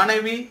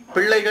 மனைவி,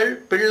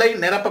 பிள்ளை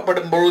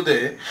நிரப்பப்படும் பொழுது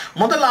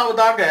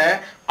முதலாவதாக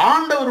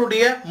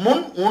ஆண்டவருடைய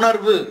முன்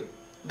உணர்வு,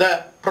 the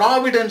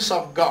providence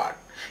of God.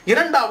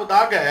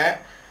 இரண்டாவதாக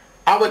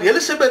அவர்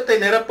எலிசபெத்தை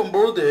நிரப்பும்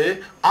பொழுது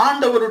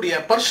ஆண்டவருடைய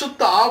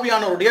பரிசுத்த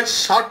ஆவியானவருடைய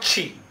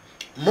சாட்சி.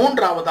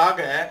 மூன்றாவதாக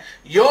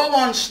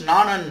யோவான்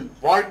ஸ்நானன்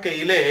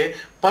வாழ்க்கையிலே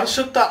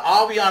பரிசுத்த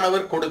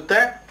ஆவியானவர் கொடுத்த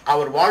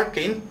அவர்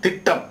வாழ்க்கையின்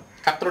திட்டம்.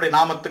 கர்த்தருடைய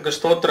நாமத்துக்கு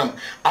ஸ்தோத்திரம்.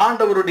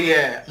 ஆண்டவருடைய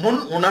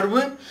முன்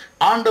உணர்வு,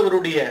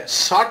 ஆண்டவருடைய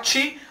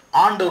சாட்சி,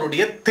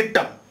 ஆண்டவருடைய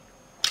திட்டம்.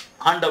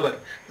 ஆண்டவர்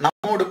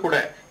நம்மோடு கூட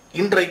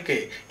இன்றைக்கு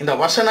இந்த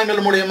வசனங்கள்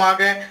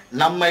மூலமாக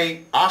நம்மை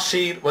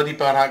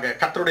ஆசீர்வதிப்பாராக.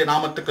 கர்த்தருடைய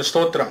நாமத்துக்கு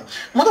ஸ்தோத்திரம்.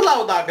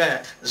 முதலாவதாக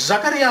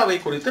ஜகரியாவை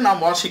குறித்து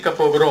நாம் வாசிக்க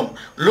போகிறோம்.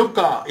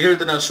 லூக்கா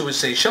எழுதின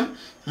சுவிசேஷம்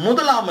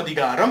 1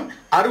 அதிகாரம்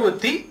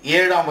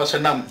 67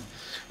 வசனம்.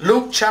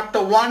 Luke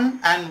chapter 1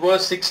 and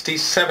verse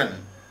 67.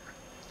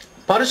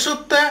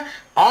 பரிசுத்த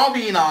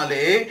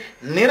ஆவியினாலே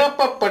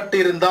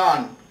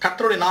நிரப்பப்பட்டிருந்தான்.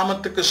 கர்த்தருடைய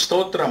நாமத்துக்கு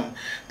ஸ்தோத்திரம்.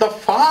 The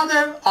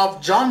father of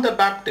John the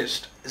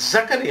Baptist,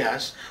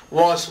 Zacharias,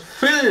 was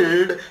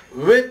filled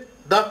with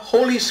the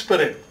Holy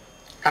Spirit.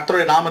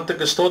 கர்த்தருடைய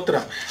நாமத்துக்கு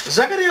ஸ்தோத்திரம்.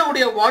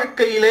 ஜகரியாவுடைய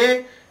வாழ்க்கையிலே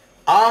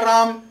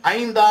 6,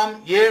 5,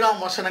 7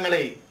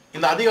 வசனங்களை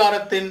இந்த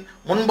அதிகாரத்தின்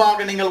முன்பாக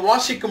நீங்கள்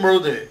வாசிக்கும்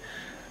பொழுது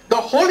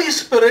the Holy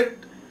Spirit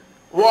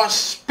was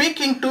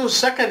speaking to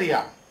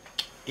Zachariah.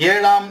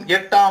 7,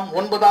 8,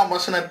 9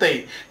 வசனத்தை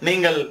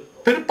நீங்கள்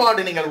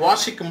பிற்பாடு நீங்கள்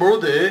வாசிக்கும்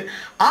பொழுது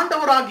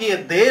ஆண்டவராகிய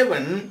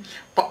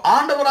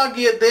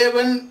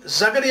தேவன்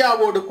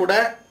ஜகரியாவோடு கூட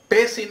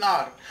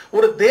பேசினார்.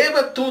 ஒரு தேவ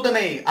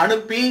தூதனை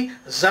அனுப்பி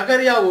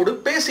ஜகரியாவோடு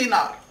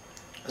பேசினார்.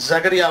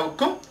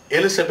 ஜகரியாவுக்கும்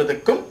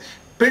எலிசபெத்துக்கும்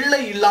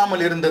பிள்ளை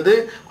இல்லாமல் இருந்தது.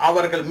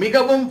 அவர்கள்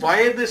மிகவும்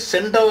வயது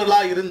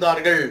சென்றவர்களாய்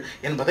இருந்தார்கள்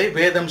என்பதை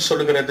வேதம்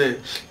சொல்கிறது.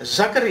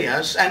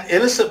 Zacharias and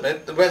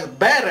Elizabeth were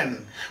barren,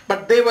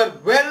 but they were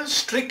well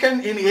stricken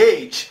in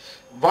age.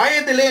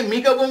 வயதிலே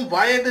மிகவும்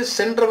வயது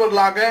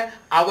சென்றவர்களாக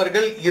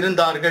அவர்கள்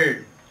இருந்தார்கள்.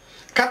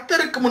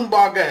 கர்த்தருக்கு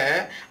முன்பாக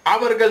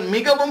அவர்கள்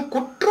மிகவும்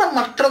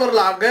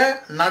குற்றமற்றவர்களாக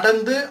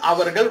நடந்து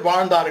அவர்கள்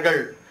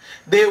வாழ்ந்தார்கள்.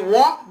 They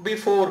walked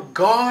before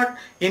God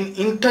in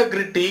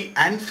integrity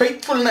and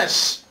faithfulness.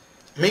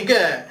 மிக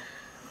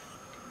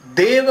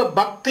தேவ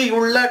பக்தி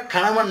உள்ள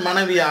கணவன்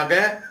மனைவியாக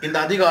இந்த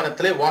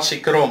அதிகாரத்திலே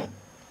வாசிக்கிறோம்.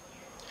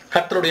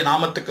 கர்த்தருடைய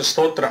நாமத்துக்கு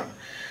ஸ்தோத்திரம்.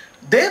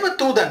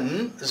 தேவதூதன்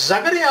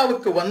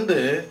ஜகரியாவுக்கு வந்து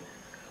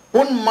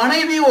உன்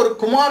மனைவி ஒரு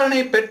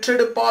குமாரனை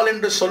பெற்றெடுப்பாள்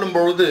என்று சொல்லும்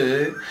பொழுது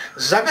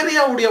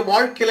ஜகரியாவுடைய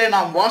வாழ்க்கையிலே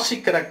நாம்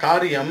வாசிக்கிற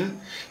காரியம்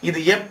இது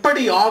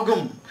எப்படி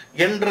ஆகும்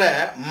என்ற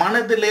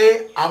மனதிலே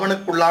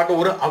அவனுக்குள்ளாக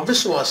ஒரு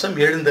அவிசுவாசம்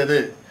எழுந்தது.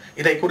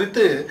 இதை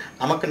குறித்து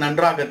நமக்கு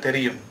நன்றாக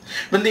தெரியும்.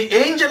 When the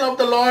angel of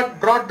the Lord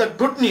brought the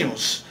good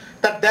news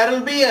that there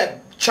will be a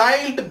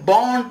child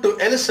born to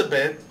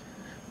Elizabeth,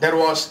 there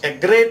was a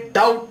great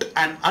doubt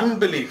and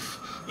unbelief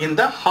in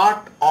the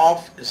heart of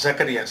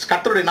Zacharias.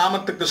 கர்த்தருடைய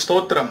நாமத்துக்கு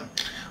ஸ்தோத்திரம்.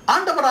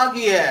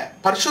 ஆண்டவராகிய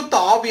பரிசுத்த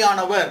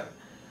ஆவியானவர்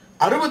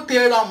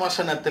 67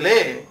 வசனத்திலே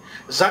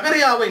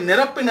ஜகரியாவை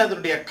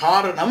நிரப்பினதுடைய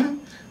காரணம்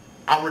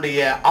அவனுடைய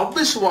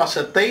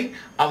அவிசுவாசத்தை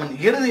அவன்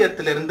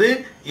இருதயத்திலிருந்து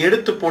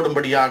எடுத்து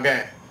போடும்படியாக.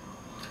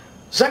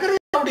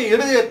 ஜகரியாவுடைய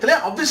இருதயத்திலே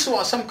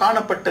அவிசுவாசம்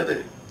காணப்பட்டது.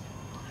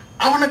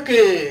 அவனுக்கு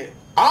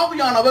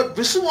ஆவியானவர்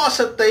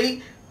விசுவாசத்தை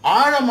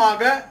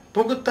ஆழமாக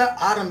புகுத்த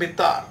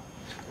ஆரம்பித்தார்.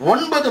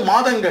 9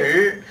 மாதங்கள்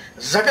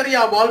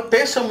ஜகரியாவால்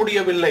பேச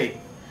முடியவில்லை.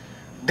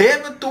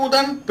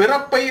 தேவதூதன்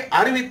பிறப்பை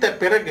அறிவித்த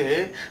பிறகு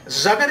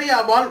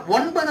ஜகரியாவால்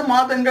 9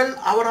 மாதங்கள்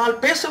அவரால்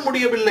பேச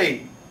முடியவில்லை.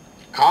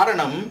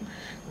 காரணம்,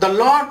 the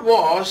Lord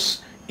was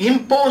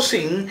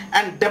imposing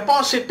and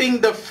depositing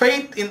the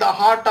faith in the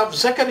heart of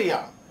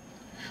Zechariah.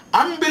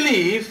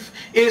 Unbelief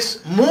is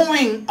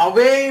moving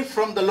away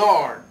from the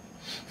Lord.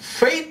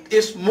 Faith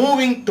is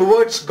moving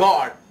towards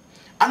God.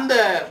 அந்த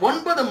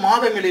 9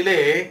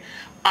 மாதங்களிலே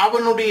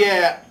அவனுடைய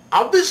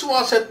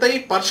அவிசுவாசத்தை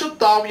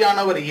பரிசுத்த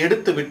ஆவியானவர்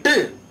எடுத்துவிட்டு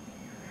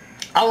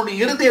அவனுடைய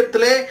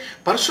இருதயத்திலே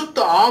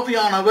பரிசுத்த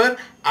ஆவியானவர்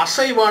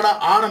அசைவாட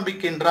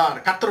ஆரம்பிக்கின்றார்.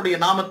 கர்த்தருடைய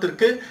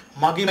நாமத்திற்கு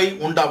மகிமை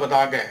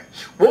உண்டாவதாக.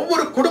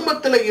 ஒவ்வொரு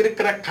குடும்பத்தில்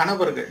இருக்கிற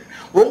கணவர்கள்,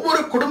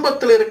 ஒவ்வொரு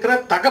குடும்பத்தில் இருக்கிற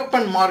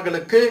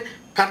தகப்பன்மார்களுக்கு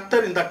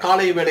கர்த்தர் இந்த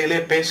காலை வேளையிலே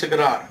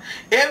பேசுகிறார்.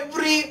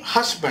 Every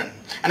husband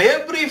and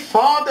every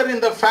father in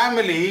the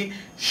family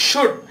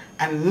should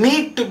and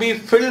need to be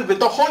filled with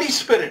the Holy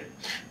Spirit.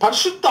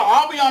 பரிசுத்த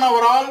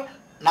ஆவியானவரால்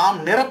நாம்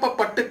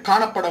நிரப்பப்பட்டு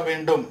காணப்பட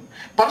வேண்டும்.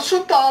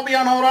 பரிசுத்த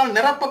ஆவியானவரால்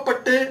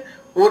நிரப்பப்பட்டு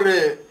ஒரு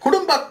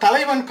குடும்ப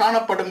தலைவன்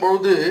காணப்படும்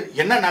பொழுது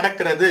என்ன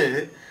நடக்கிறது?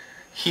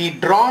 He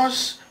draws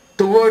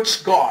towards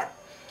God.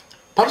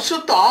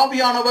 பரிசுத்த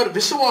ஆவியானவர்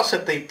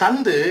விசுவாசத்தை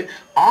தந்து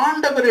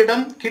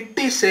ஆண்டவரிடம்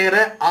கிட்டி சேர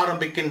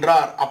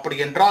ஆரம்பிக்கின்றார். அப்படி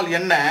என்றால்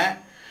என்ன?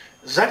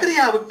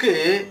 சகரியாவுக்கு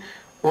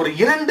ஒரு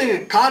 2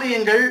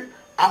 காரியங்கள்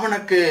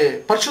அவனுக்கு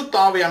பரிசுத்த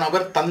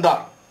ஆவியானவர்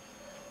தந்தார்.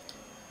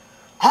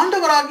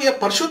 ஆண்டவராகிய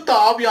பரிசுத்த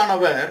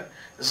ஆவியானவர்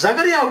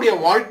சகரியாவுடைய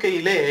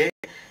வாழ்க்கையிலே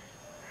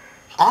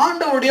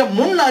ஆண்டவருடைய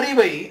முன்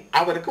அறிவை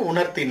அவருக்கு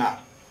உணர்த்தினார்.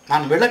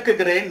 நான்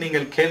விளக்குகிறேன்,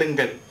 நீங்கள்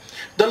கேளுங்கள்.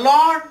 The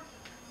Lord,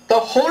 the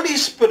Holy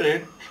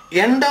Spirit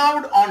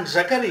endowed on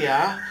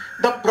Zechariah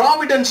the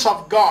providence of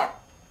God.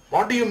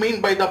 What do you mean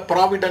by the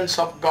providence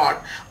of God?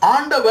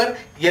 ஆண்டவர்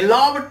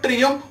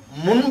எல்லாவற்றையும்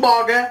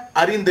முன்பாக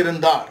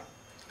அறிந்திருந்தார்.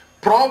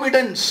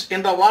 Providence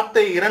என்ற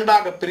வார்த்தை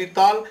 2ஆக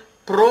பிரித்தால்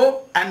ப்ரோ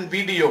அண்ட்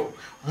வீடியோ.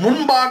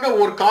 முன்பாக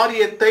ஒரு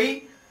காரியத்தை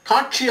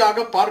காட்சியாக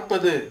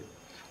பார்ப்பது.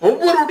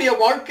 ஒவ்வொருடைய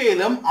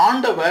வாழ்க்கையிலும்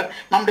ஆண்டவர்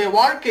நம்முடைய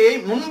வாழ்க்கையை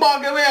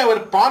முன்பாகவே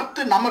அவர்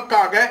பார்த்து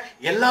நமக்காக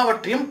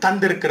எல்லாவற்றையும்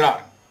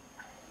தந்திருக்கிறார்.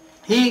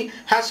 He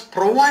has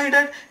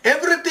provided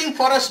everything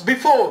for us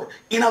before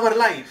in our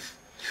life.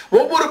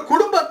 ஒவ்வொரு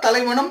குடும்ப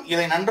தலைவனும்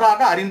இதை நன்றாக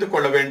அறிந்து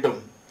கொள்ள வேண்டும்.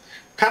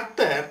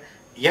 கர்த்தர்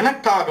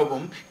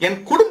எனக்காகவும் என்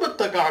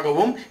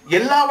குடும்பத்துக்காகவும்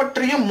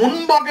எல்லாவற்றையும்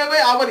முன்பாகவே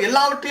அவர்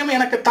எல்லாவற்றையும்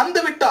எனக்கு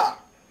தந்து விட்டார்.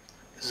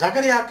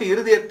 சகரியாவுக்கு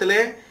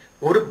இருதயத்திலே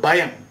ஒரு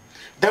பயம்.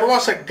 There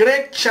was a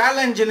great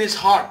challenge in his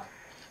heart.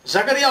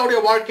 சகரியாவுடைய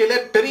வாழ்க்கையிலே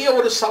பெரிய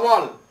ஒரு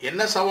சவால்.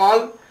 என்ன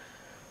சவால்?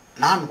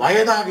 நான்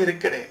வயதாக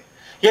இருக்கிறேன்,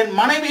 என்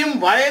மனைவியும்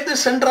வயது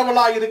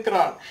சென்றவளாய்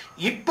இருக்கிறாள்,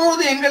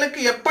 இப்போது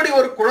எங்களுக்கு எப்படி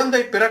ஒரு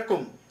குழந்தை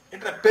பிறக்கும்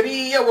என்ற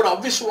பெரிய ஒரு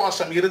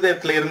அவிசுவாசம்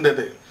இருதயத்தில்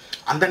இருந்தது.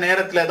 அந்த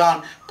நேரத்தில் தான்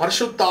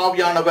பரிசுத்த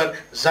ஆவியானவர்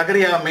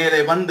சகரியா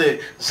மேலே வந்து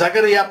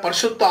சகரியா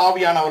பரிசுத்த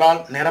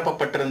ஆவியானவரால்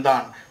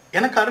நிரப்பப்பட்டிருந்தான்.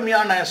 எனக்கு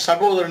அருமையான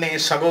சகோதரனே,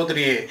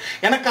 சகோதரியே,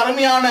 எனக்கு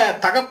அருமையான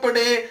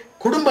தகப்பனே,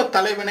 குடும்ப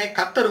தலைவனே,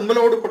 கர்த்தர்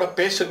உங்களோடு கூட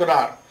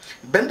பேசுகிறார்.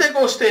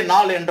 பெந்தெகோஸ்தே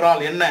நாள்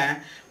என்றால் என்ன?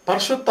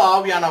 பரிசுத்த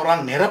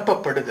ஆவியானவரால்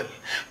நிரப்பப்படுதல்.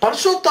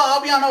 பரிசுத்த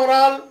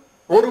ஆவியானவரால்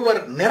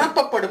ஒருவர்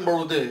நிரப்பப்படும்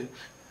பொழுது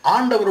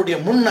ஆண்டவருடைய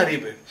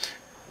முன்னறிவு,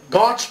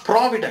 God's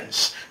providence,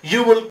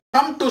 you will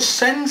come to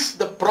sense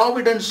the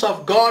providence of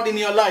God in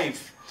your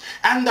life,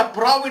 and the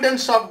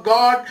providence of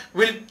God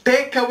will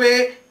take away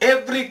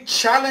every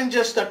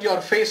challenges that you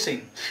are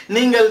facing.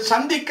 நீங்கள்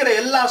சந்திக்கிற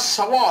எல்லா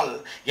சவால்,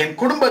 என்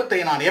குடும்பத்தை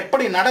நான்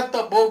எப்படி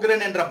நடத்த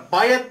போகிறேன் என்ற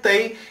பயத்தை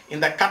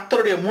இந்த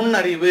கர்த்தருடைய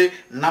முன்னறிவு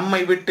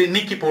நம்மை விட்டு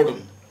நீக்கி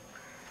போடும்.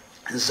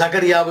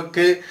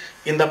 சகரியாவுக்கு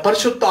இந்த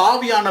பரிசுத்த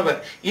ஆவியானவர்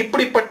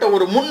இப்படிப்பட்ட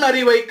ஒரு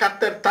முன்னறிவை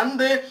கர்த்தர்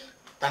தந்து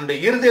தன்னுடைய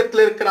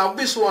இருதயத்தில் இருக்கிற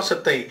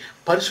அவிசுவாசத்தை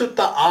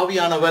பரிசுத்த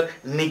ஆவியானவர்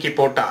நீக்கி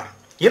போட்டார்.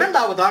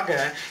 இரண்டாவதாக,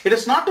 it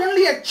is not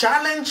only a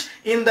challenge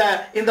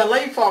in the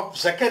life of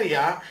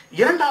Zechariah.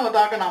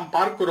 இரண்டாவதாக நாம்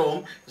பார்க்கிறோம்,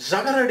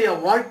 சகரியாவுடைய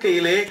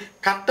வாழ்க்கையிலே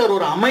கர்த்தர்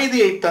ஒரு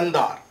அமைதியை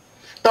தந்தார்.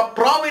 The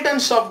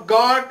providence of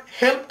God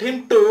helped him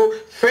to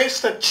face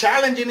the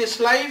challenge in his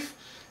life,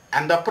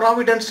 and the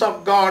providence of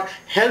God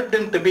helped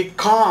him to be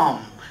calm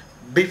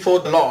before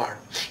the Lord.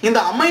 இந்த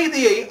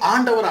அமைதியை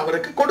ஆண்டவர்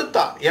அவருக்கு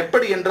கொடுத்தார்.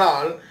 எப்படி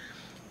என்றால்,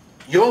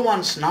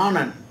 யோவான்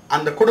ஸ்நானன்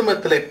அந்த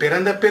குடும்பத்திலே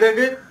பிறந்த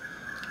பிறகு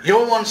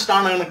யோவான்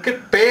ஸ்நானகனுக்கு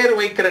பெயர்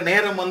வைக்கிற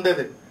நேரம்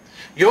வந்தது.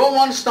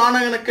 யோவான்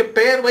ஸ்நானகனுக்கு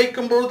பெயர்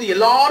வைக்கும் பொழுது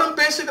எல்லாரும்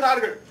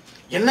பேசுகிறார்கள்,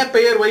 என்ன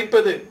பெயர்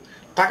வைப்பது?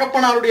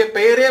 தகப்பனாருடைய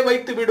பெயரே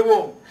வைத்து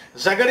விடுவோம்,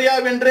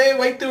 சகரியாவென்றே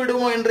வைத்து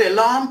விடுவோம் என்று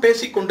எல்லாம்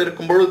பேசிக்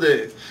கொண்டிருக்கும் பொழுது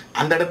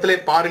அந்த இடத்திலே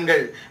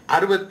பாருங்கள்,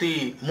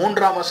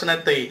 63ஆம்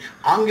வசனத்தை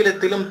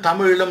ஆங்கிலத்திலும்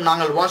தமிழிலும்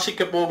நாங்கள்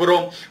வாசிக்க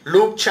போகிறோம்.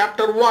 Luke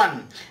chapter 1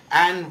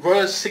 and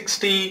verse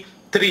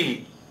 63.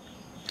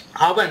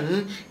 அவன்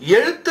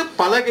எழுத்து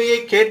பலகையை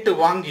கேட்டு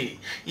வாங்கி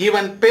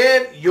இவன்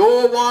பேர்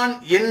யோவான்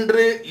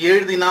என்று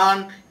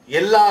எழுதினான்.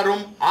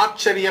 எல்லாரும்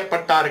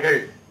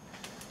ஆச்சரியப்பட்டார்கள்.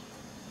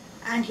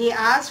 And he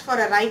asked for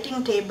a writing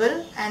table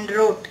and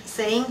wrote,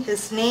 saying,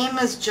 his name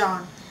is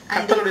John.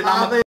 And they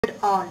marveled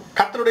all.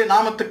 கர்த்தருடைய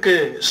நாமத்துக்கு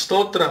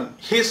ஸ்தோத்திரம்.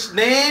 His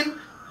name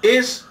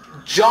is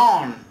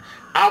John.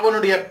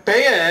 அவனுடைய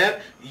பெயர்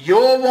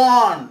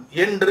யோவான்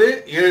என்று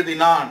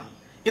எழுதினான்.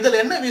 இதில்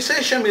என்ன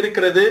விசேஷம்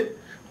இருக்கிறது?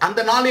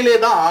 அந்த நாளிலே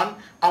தான்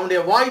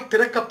அவனுடைய வாய்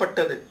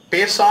திறக்கப்பட்டது.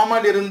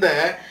 பேசாமல் இருந்த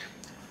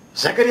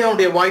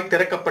சகரியாவுடைய வாய்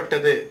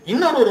திறக்கப்பட்டது.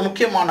 இன்னொரு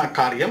முக்கியமான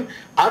காரியம்,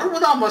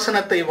 60ஆம்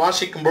வசனத்தை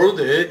வாசிக்கும்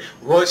பொழுது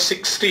verse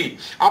 60,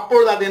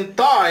 அப்பொழுது அதன்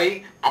தாய்,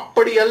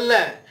 அப்படி அல்ல,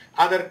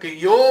 அதற்கு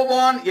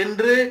யோவான்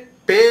என்று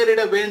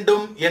பெயரிட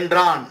வேண்டும்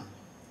என்றான்.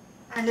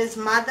 And his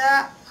mother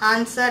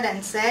answered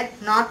and said,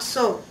 not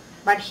so,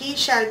 but he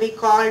shall be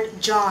called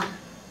John.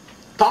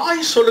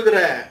 தாய் சொல்லுகிற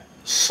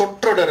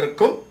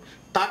சொற்றொடருக்கும்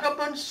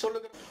தகப்பன்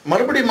சொல்லுகிற,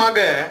 மறுபடியுமாக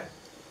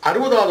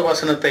 60வது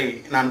வசனத்தை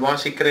நான்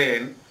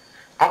வாசிக்கிறேன்.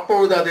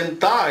 அப்பொழுது அதன்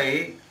தாய்,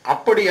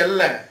 அப்படி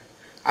அல்ல,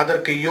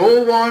 அதற்கு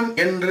யோவான்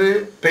என்று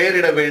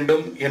பெயரிட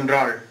வேண்டும்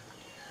என்றாள்.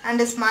 And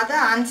his mother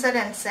answered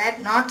and said,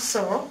 not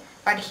so,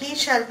 but he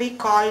shall be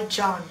called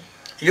John.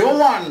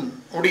 யோவான்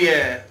உடைய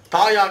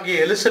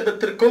தாயாகிய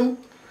எலிசபெத்திற்கும்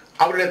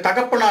அவருடைய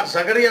தகப்பனார்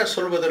சகரியா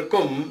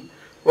சொல்வதற்கும்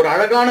ஒரு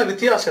அழகான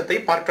வித்தியாசத்தை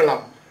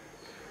பார்க்கலாம்.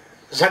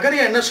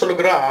 சகரியா என்ன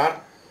சொல்கிறார்?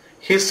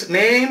 His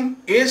name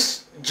is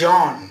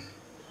John.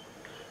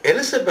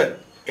 Elizabeth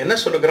என்ன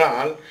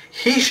சொல்லுகிறாள்?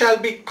 he shall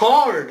be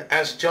called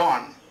as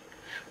John.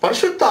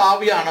 பரிசுத்த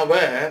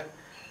ஆவியானவர்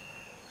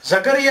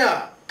சகரியா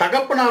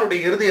தகப்பனாருடைய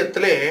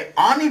இருதயத்திலே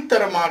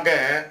ஆணித்தரமாக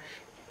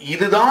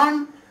இதுதான்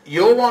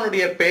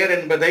யோவானுடைய பெயர்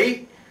என்பதை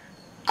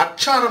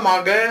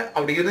அச்சாரமாக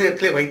அவருடைய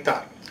இருதயத்திலே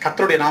வைத்தார்.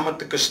 கர்த்தருடைய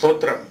நாமத்துக்கு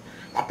ஸ்தோத்திரம்.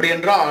 அப்படி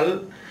என்றால்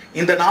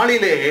இந்த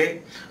நாளிலே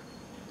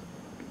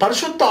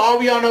பரிசுத்த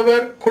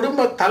ஆவியானவர்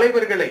குடும்ப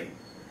தலைவர்களை,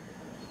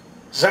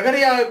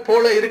 சகரியா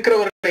போல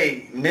இருக்கிறவர்களை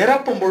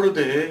நிரப்பும்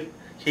பொழுது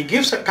he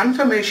gives a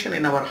confirmation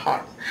in our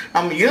heart.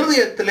 நம்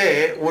இருதயத்திலே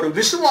ஒரு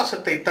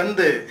விசுவாசத்தை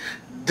தந்து,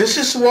 this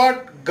is what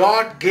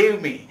God gave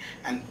me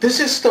and this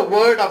is the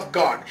word of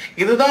God.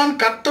 இதுதான்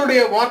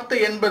கர்த்தருடைய வார்த்தை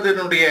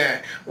என்பதனுடைய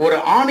ஒரு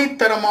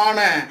ஆணித்தரமான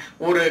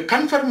ஒரு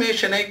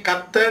கன்ஃபர்மேஷனை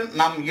கர்த்தர்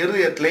நம்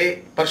இருதயத்திலே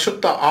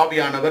பரிசுத்த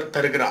ஆவியானவர்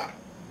தருகிறார்.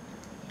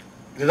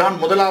 இதுதான்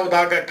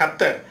முதலாவதாக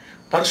கர்த்தர்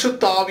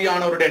பரிசுத்த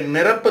ஆவியானவருடைய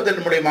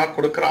நிரப்புதல் மூலமாக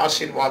கொடுக்கிற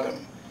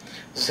ஆசீர்வாதம்.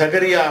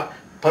 சகரியா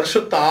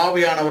பரிசுத்த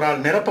ஆவியானவரால்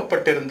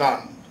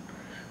நிரப்பப்பட்டிருந்தான்.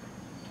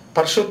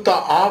 பரிசுத்த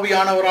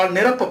ஆவியானவரால்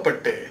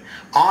நிரப்பப்பட்டு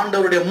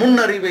ஆண்டவருடைய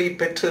முன்னறிவை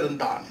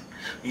பெற்றிருந்தான்.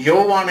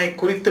 யோவானை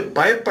குறித்து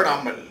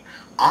பயப்படாமல்,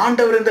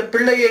 ஆண்டவர் இந்த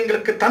பிள்ளையை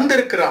எங்களுக்கு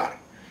தந்திருக்கிறார்,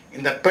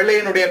 இந்த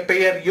பிள்ளையினுடைய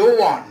பெயர்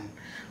யோவான்.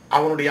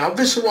 அவனுடைய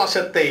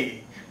அவிசுவாசத்தை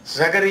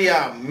சகரியா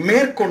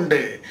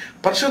மேற்கொண்டு,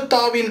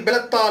 பரிசுத்தாவின்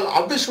பலத்தால்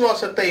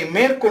அவிசுவாசத்தை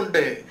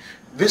மேற்கொண்டு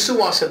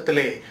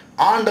விசுவாசத்திலே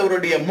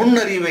ஆண்டவருடைய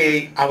முன்னறிவை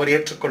அவர்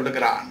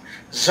ஏற்றுக்கொள்ளுகிறான்.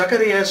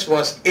 Zacharias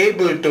was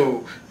able to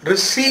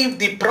receive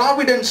the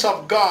providence of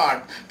God,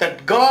 that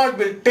God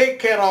will take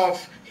care of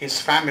his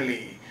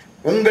family.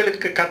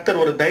 உங்களுக்கு கர்த்தர்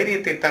ஒரு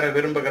தைரியத்தை தர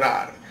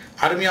விரும்புகிறார்.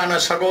 அருமையான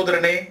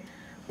சகோதரனே,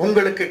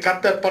 உங்களுக்கு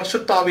கர்த்தர்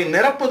பரிசுத்தாவின்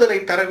நிரப்புதலை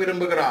தர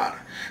விரும்புகிறார்.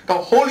 The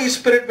Holy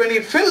Spirit, when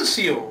he fills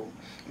you,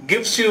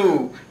 gives you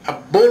a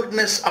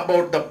boldness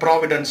about the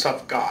providence of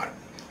God.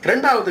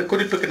 இரண்டாவது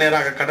குறிப்புக்கு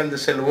நேராக கடந்து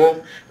செல்வோம்.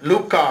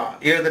 லூக்கா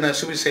எழுதின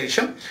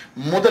சுவிசேஷம்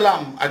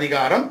 1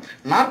 அதிகாரம்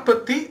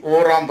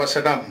 41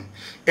 வசனம்.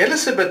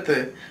 எலிசபெத்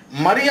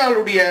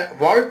மரியாளுடைய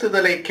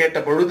வாழ்த்துதலை கேட்ட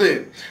பொழுது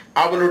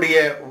அவளுடைய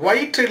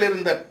வயிற்றில்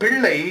இருந்த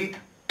பிள்ளை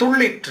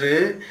துள்ளிற்று.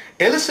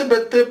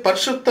 எலிசபெத்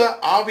பரிசுத்த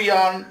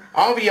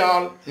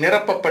ஆவியால்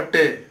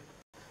நிரப்பப்பட்டு.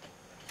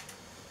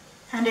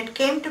 And it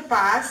came to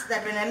pass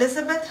that when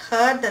Elizabeth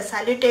heard the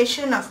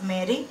salutation of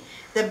Mary,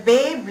 the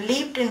babe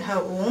leaped in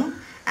her womb,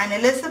 and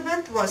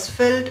Elizabeth was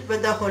filled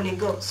with the Holy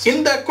Ghost.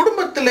 இந்த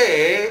குடும்பத்திலே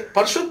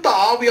பரிசுத்த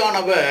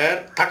ஆவியானவர்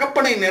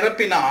தகப்பனை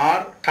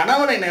நிரப்பினார்,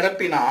 கணவனை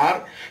நிரப்பினார்.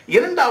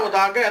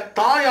 இரண்டாவதாக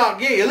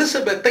தாயாகிய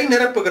எலிசபெத்தை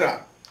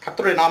நிரப்புகிறார்.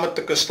 கர்த்தருடைய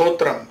நாமத்துக்கு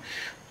ஸ்தோத்திரம்.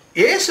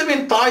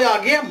 இயேசுவின்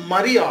தாயாகிய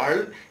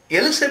மரியாள்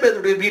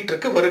எலிசபெத்துடைய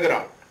வீட்டுக்கு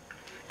வருகிறாள்.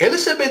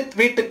 எலிசபெத்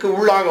வீட்டுக்கு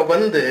உள்ளாக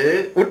வந்து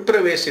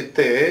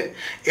உட்பிரவேசித்து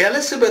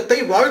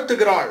எலிசபெத்தை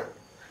வாழ்த்துகிறாள்.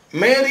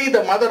 Mary,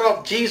 the mother of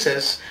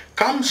Jesus,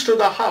 comes to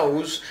the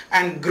house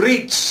and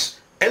greets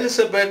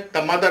Elizabeth,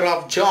 the mother of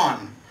John.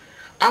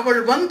 அவள்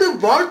வந்து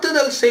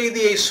வாழ்த்துதல்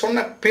செய்தியை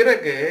சொன்ன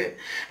பிறகு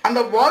அந்த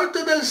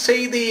வாழ்த்துதல்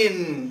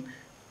செய்தியின்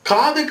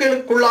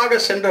காதுகளுக்குள்ளாக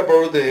சென்ற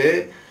பொழுது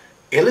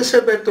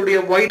எலிசபெத்துடைய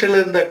வயிற்றில்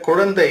இருந்த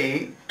குழந்தை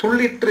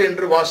துள்ளிற்று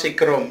என்று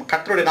வாசிக்கிறோம்.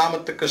 கர்த்தருடைய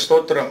நாமத்துக்கு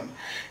ஸ்தோத்திரம்.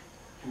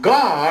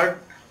 God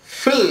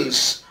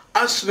fills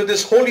us with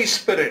his Holy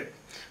Spirit.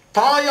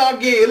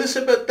 தாயாகிய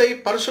எலிசபெத்தை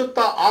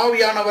பரிசுத்த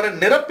ஆவியானவரை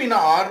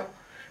நிரப்பினார்.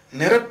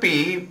 நிரப்பி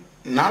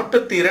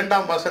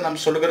 42 வசனம்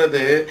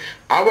சொல்கிறது,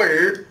 அவள்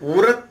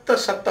உரத்த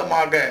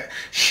சத்தமாக,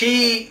 she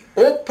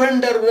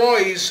opened her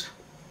voice,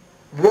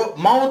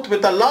 mouth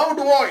with a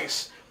loud voice,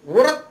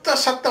 உரத்த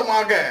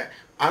சத்தமாக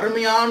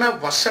அருமையான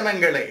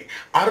வசனங்களை,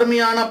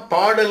 அருமையான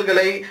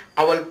பாடல்களை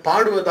அவள்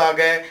பாடுவதாக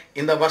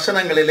இந்த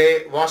வசனங்களிலே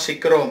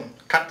வாசிக்கிறோம்.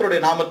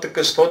 கர்த்தருடைய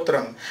நாமத்துக்கு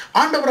ஸ்தோத்திரம்.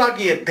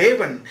 ஆண்டவராகிய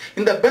தேவன்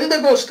இந்த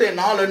பெந்தகோஸ்தே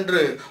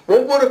நாளன்று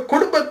ஒவ்வொரு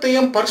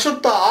குடும்பத்தையும்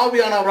பரிசுத்த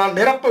ஆவியானவரால்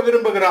நிரப்ப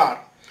விரும்புகிறார்.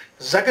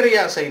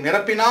 சகரியாசை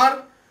நிரப்பினார்.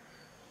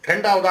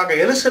 இரண்டாவதாக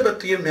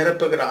எலிசபெத்தையும்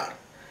நிரப்புகிறார்.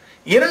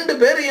 2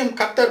 பேரையும்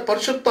கர்த்தர்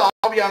பரிசுத்த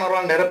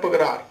ஆவியானவரால்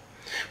நிரப்புகிறார்.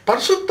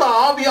 பரிசுத்த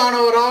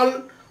ஆவியானவரால்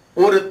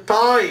ஒரு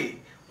தாய்,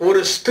 ஒரு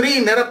ஸ்திரீ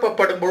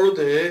நிரப்பப்படும்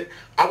பொழுது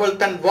அவள்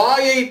தன்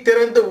வாயை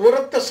திறந்து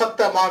உரத்த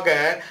சத்தமாக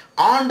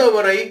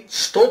ஆண்டவரை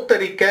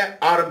ஸ்தோத்தரிக்க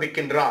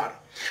ஆரம்பிக்கின்றார்.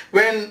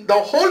 When the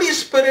Holy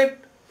Spirit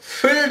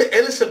filled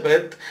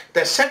Elizabeth,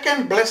 the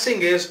second blessing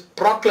is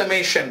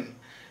proclamation.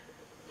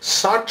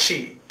 சாட்சி.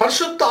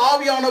 பரிசுத்த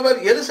ஆவியானவர்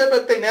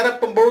எலிசபெத்தை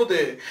நிரப்பும் பொழுது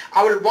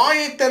அவள்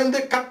வாயை திறந்து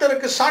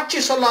கர்த்தருக்கு சாட்சி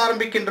சொல்ல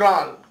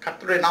ஆரம்பிக்கின்றாள்.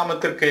 கர்த்தருடைய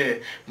நாமத்திற்கு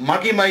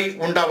மகிமை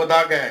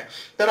உண்டாவதாக.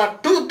 There are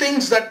 2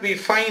 things that we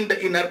find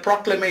in her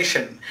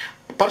proclamation.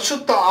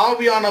 பரிசுத்த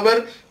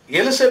ஆவியானவர்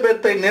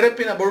எலிசபெத்தை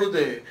நிரப்பின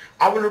பொழுது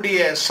அவளுடைய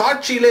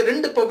சாட்சியிலே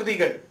 2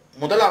 பகுதிகள்.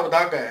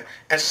 முதலாவதாக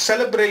a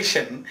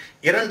celebration,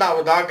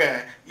 இரண்டாவதாக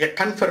a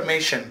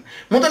confirmation.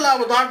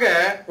 முதலாவதாக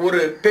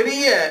ஒரு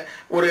பெரிய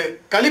ஒரு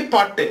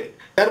களிப்பாட்டு.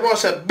 There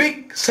was a big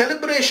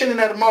celebration in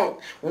her mouth.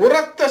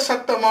 உரத்த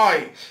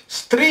சத்தமாய்,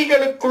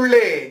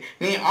 ஸ்திரீகளுக்குள்ளே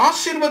நீ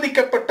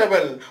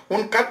ஆசீர்வதிக்கப்பட்டவள்,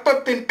 உன்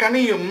கற்பத்தின்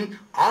கனியும்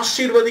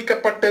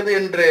ஆசீர்வதிக்கப்பட்டது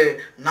என்று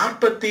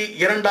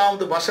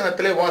 42வது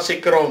வசனத்திலே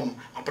வாசிக்கிறோம்.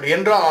 அப்படி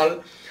என்றால்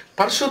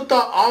பரிசுத்த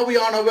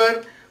ஆவியானவர்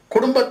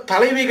குடும்ப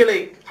தலைவிகளை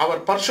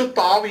அவர்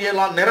பரிசுத்த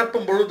ஆவியால்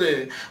நிரப்பும் பொழுது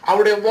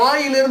அவருடைய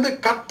வாயிலிருந்து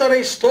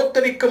கர்த்தரை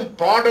ஸ்தோத்தரிக்கும்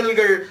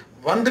பாடல்கள்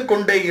வந்து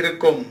கொண்டே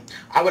இருக்கும்.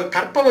 அவள்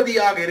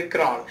கர்ப்பவதியாக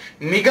இருக்கிறாள்,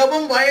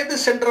 மிகவும் வயது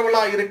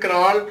சென்றவளாய்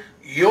இருக்கிறாள்,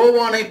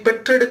 யோவானை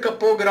பெற்றெடுக்க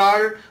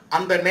போகிறாள்.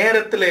 அந்த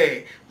நேரத்திலே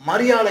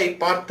மரியாளை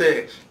பார்த்து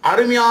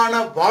அருமையான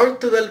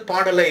வாழ்த்துதல்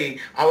பாடலை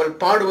அவள்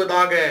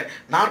பாடுவதாக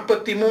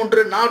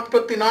 43,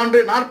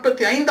 44,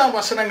 45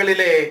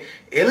 வசனங்களிலே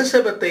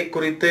எலிசபெத்தை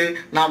குறித்து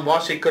நாம்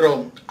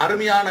வாசிக்கிறோம்.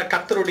 அருமையான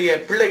கர்த்தருடைய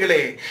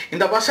பிள்ளைகளே,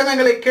 இந்த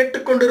வசனங்களை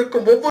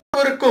கேட்டுக்கொண்டிருக்கும்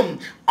ஒவ்வொருவருக்கும்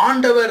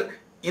ஆண்டவர்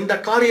இந்த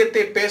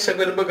காரியத்தை பேச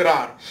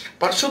விரும்புகிறார்.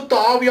 பரிசுத்த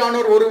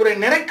ஆவியானவர் ஒருவரை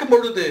நினைக்கும்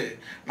பொழுது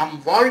நம்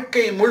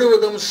வாழ்க்கை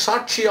முழுவதும்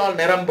சாட்சியால்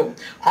நிரம்பும்.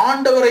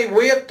 ஆண்டவரை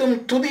உயர்த்தும்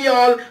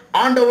துதியால்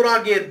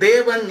ஆண்டவராகிய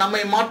தேவன்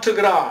நம்மை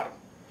மாற்றுகிறார்.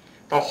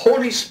 The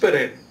Holy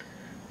Spirit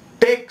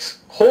takes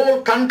whole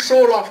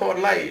control of our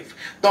life.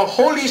 The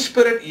Holy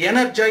Spirit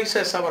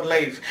energizes our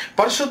life.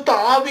 பரிசுத்த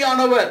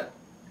ஆவியானவர்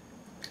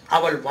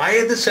அவள்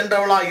வயது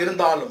சென்றவளாய்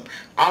இருந்தாலும்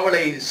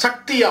அவளை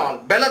சக்தியால்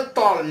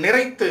பலத்தால்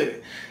நிறைத்து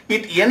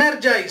it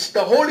energized,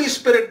 the Holy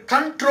Spirit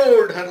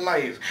controlled her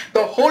life.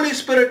 The Holy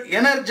Spirit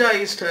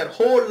energized her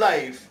whole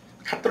life.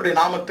 கர்த்தருடைய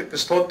நாமத்துக்கு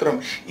ஸ்தோத்திரம்.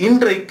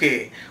 இன்றைக்கு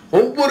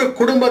ஒவ்வொரு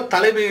குடும்ப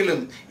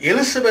தலைவியிலும்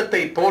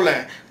எலிசபெத்தை போல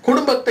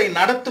குடும்பத்தை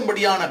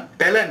நடத்தும்படியான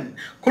பலன்,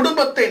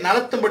 குடும்பத்தை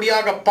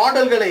நடத்தும்படியாக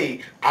பாடல்களை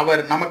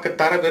அவர் நமக்கு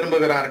தர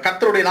விரும்புகிறார்.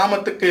 கர்த்தருடைய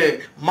நாமத்துக்கு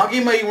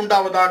மகிமை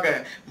உண்டாவதாக.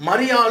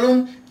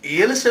 மரியாளும்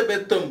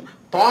எலிசபெத்தும்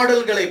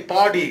பாடல்களை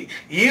பாடி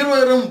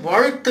இருவரும்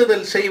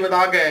வாழ்த்துதல்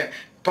செய்வதாக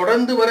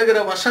தொடர்ந்து வருகிற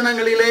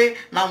வசனங்களிலே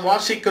நாம்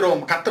வாசிக்கிறோம்.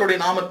 கர்த்தருடைய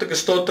நாமத்துக்கு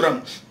ஸ்தோத்திரம்.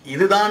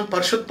 இதுதான்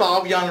பரிசுத்த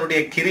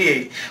ஆவியானவருடைய கிரியை.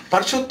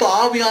 பரிசுத்த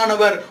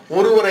ஆவியானவர்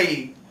ஒருவரை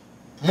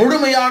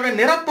முழுமையாக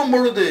நிரப்பும்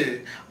பொழுது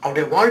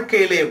அவருடைய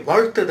வாழ்க்கையிலே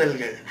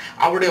வாழ்த்துதல்கள்,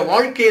 அவருடைய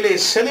வாழ்க்கையிலே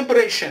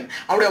செலிப்ரேஷன்,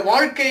 அவருடைய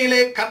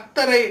வாழ்க்கையிலே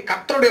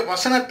கர்த்தருடைய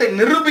வசனத்தை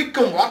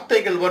நிரூபிக்கும்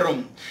வார்த்தைகள்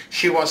வரும்.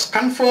 She was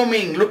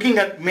confirming, looking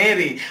at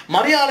Mary.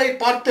 மரியாளை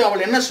பார்த்து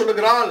அவள் என்ன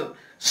சொல்லுகிறாள்?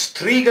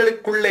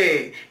 ஸ்திரீகளுக்குள்ளே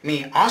நீ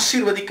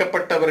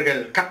ஆசீர்வதிக்கப்பட்டவர்கள்.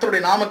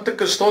 கர்த்தருடைய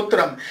நாமத்துக்கு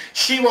ஸ்தோத்திரம்.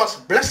 She was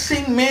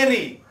blessing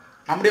Mary.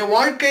 நம்முடைய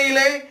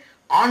வாழ்க்கையிலே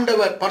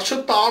ஆண்டவர்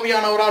பரிசுத்த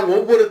ஆவியானவரால்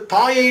ஒவ்வொரு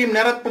தாயையும்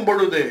நிரப்பும்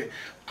பொழுது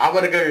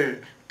அவர்கள்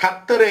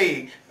கர்த்தரை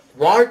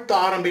வாழ்த்த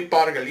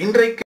ஆரம்பிப்பார்கள்.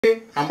 இன்றைக்கு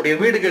நம்முடைய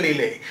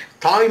வீடுகளிலே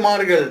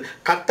தாய்மார்கள்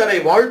கர்த்தரை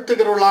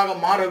வாழ்த்துகிறவர்களாக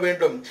மாற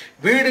வேண்டும்.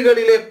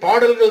 வீடுகளிலே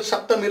பாடல்கள்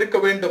சத்தம் இருக்க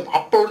வேண்டும்.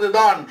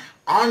 அப்பொழுதுதான்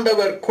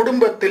ஆண்டவர்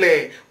குடும்பத்திலே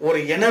ஒரு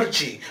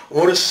எனர்ஜி,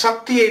 ஒரு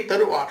சக்தியை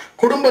தருவார்.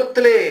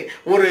 குடும்பத்திலே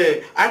ஒரு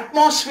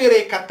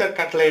அட்மாஸ்பியரை கர்த்தர்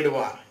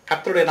கட்டளையிடுவார்.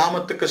 கர்த்தருடைய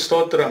நாமத்துக்கு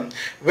ஸ்தோத்திரம்.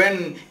 When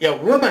a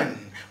woman,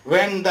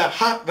 when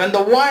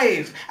the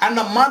wife and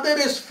the mother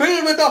is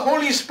filled with the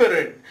Holy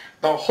Spirit,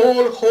 the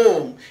whole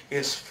home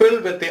is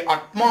filled with the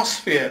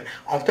atmosphere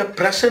of the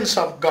presence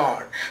of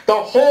God. The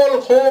whole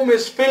home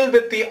is filled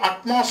with the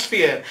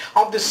atmosphere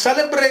of the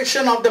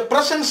celebration of the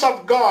presence of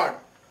God.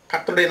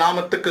 கர்த்தருடைய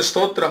நாமத்துக்கு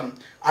ஸ்தோத்திரம்.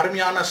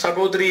 அருமையான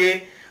சகோதரியே,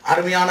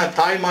 அருமையான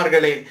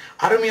தாய்மார்களே,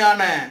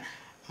 அருமையான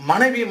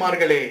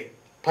மனைவிமார்களே,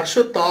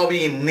 பரிசுத்த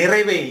ஆவியின்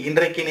நிறைவை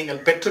இன்றைக்கு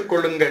நீங்கள்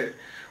பெற்றுக்கொள்ளுங்கள்.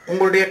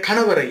 உங்களுடைய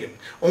கணவரையும்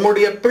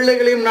உங்களுடைய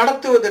பிள்ளைகளையும்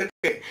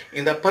நடத்துவதற்கு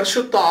இந்த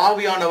பரிசுத்த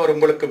ஆவியானவர்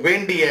உங்களுக்கு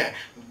வேண்டிய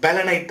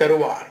பலனை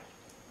தருவார்.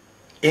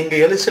 இங்கு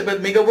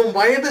எலிசபெத் மிகவும்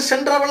வயது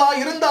சென்றவளா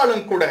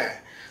இருந்தாலும் கூட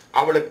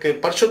அவளுக்கு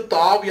பரிசுத்த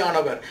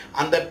ஆவியானவர்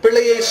அந்த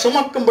பிள்ளையை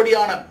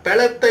சுமக்கும்படியான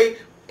பலத்தை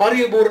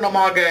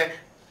பரிபூர்ணமாக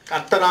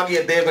கர்த்தராகிய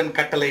தேவன்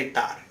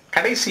கட்டளையிட்டார்.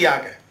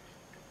 கடைசியாக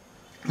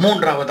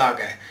மூன்றாவதாக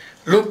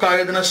லூக்கா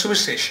எழுதின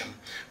சுவிசேஷம்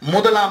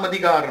 1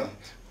 அதிகாரம்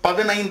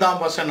 15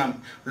 வசனம்.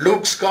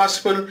 Luke's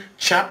Gospel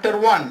chapter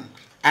 1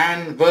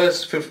 and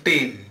verse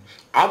 15.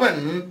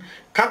 அவன்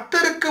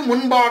கர்த்தருக்கு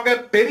முன்பாக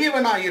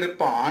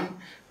பெரியவனாயிருப்பான்,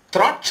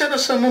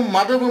 திராட்சரசமும்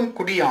மதுவும்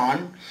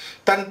குடியான்,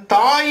 தன்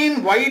தாயின்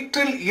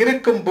வயிற்றில்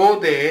இருக்கும்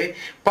போதே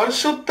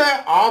பரிசுத்த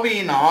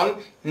ஆவியினால்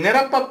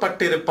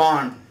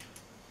நிரப்பப்பட்டிருப்பான்.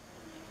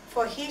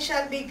 For he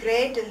shall be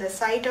great in the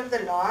sight of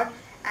the Lord,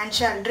 and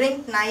shall drink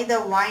neither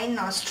wine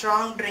nor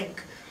strong drink,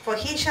 for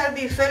he shall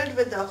be filled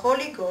with the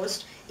Holy Ghost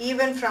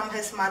even from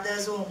his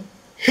mother's womb.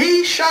 He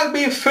shall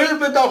be filled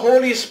with the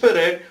Holy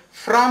Spirit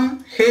from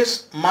his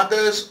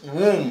mother's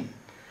womb.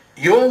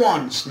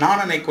 யோவான்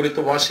ஸ்நானனை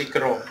குறித்து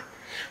வாசிக்கிறோம்.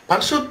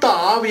 பரிசுத்த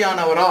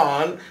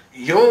ஆவியானவரால்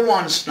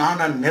யோவான்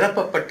ஸ்நானன்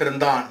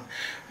நிரப்பப்பட்டிருந்தான்.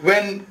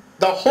 When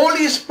the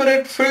Holy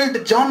Spirit filled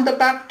John the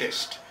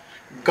Baptist,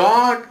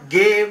 God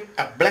gave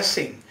a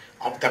blessing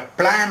of the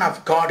plan of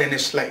God in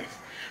his life.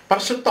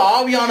 பரிசுத்த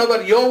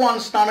ஆவியானவர்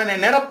யோவான் ஸ்நானனை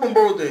நிரப்பும்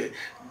பொழுது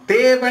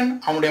தேவன்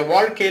அவனுடைய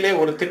வாழ்க்கையிலே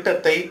ஒரு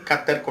திட்டத்தை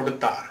கர்த்தர்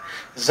கொடுத்தார்.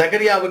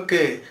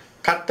 ஜகரியாவுக்கு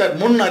கர்த்தர்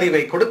முன்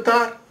அறிவை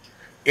கொடுத்தார்.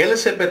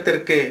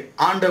 எலிசபெத்திற்கு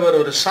ஆண்டவர்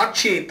ஒரு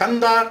சாட்சியை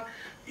தந்தார்.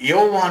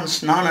 யோவான்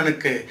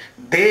ஸ்நானனுக்கு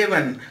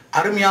தேவன்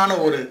அருமையான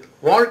ஒரு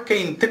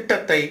வாழ்க்கையின்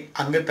திட்டத்தை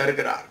அங்கு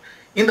தருகிறார்.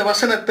 இந்த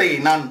வசனத்தை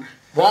நான்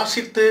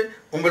வாசித்து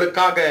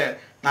உங்களுக்காக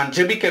நான்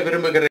ஜெபிக்க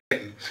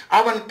விரும்புகிறேன்.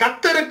 அவன்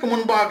கர்த்தருக்கு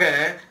முன்பாக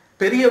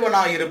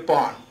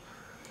பெரியவனாயிருப்பான்,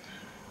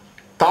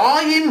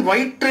 தாயின்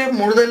வயிற்று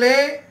முதலே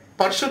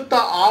பரிசுத்த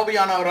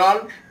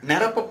ஆவியானவரால்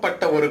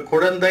நிரப்பப்பட்ட ஒரு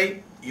குழந்தை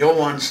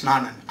யோவான்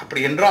ஸ்நானன்.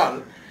 அப்படி என்றால்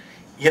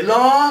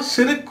எல்லா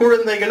சிறு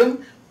குழந்தைகளும்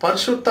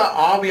பரிசுத்த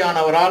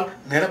ஆவியானவரால்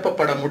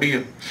நிரப்பப்பட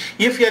முடியும்.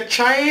 If a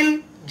child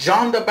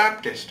John the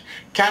Baptist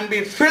can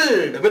be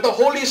filled with the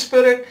Holy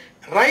Spirit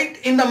right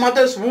in the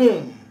mother's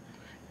womb,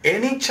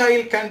 any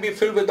child can be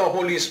filled with the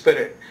Holy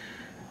Spirit.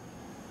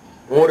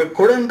 ஒரு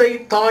குழந்தை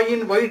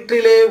தாயின்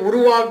வயிற்றிலே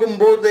உருவாகும்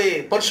போதே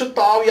பரிசுத்த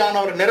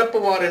ஆவியானவர்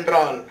நிரப்புவார்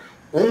என்றால்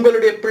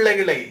உங்களுடைய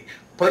பிள்ளைகளை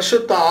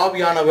பரிசுத்த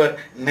ஆவியானவர்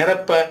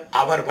நிரப்ப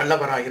அவர்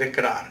வல்லவராய்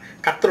இருக்கிறார்.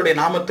 கர்த்தருடைய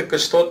நாமத்துக்கு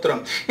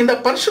ஸ்தோத்திரம். இந்த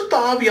பரிசுத்த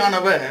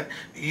ஆவியானவர்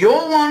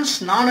யோவான்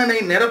ஸ்நானனை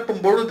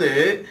நிரப்பும் பொழுது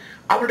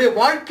அவருடைய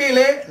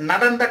வாழ்க்கையிலே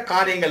நடந்த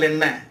காரியங்கள்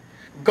என்ன?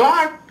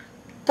 God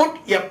put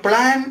a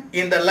plan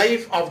in the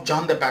life of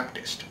John the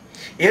Baptist.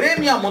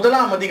 எரேமியா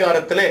 1ஆம்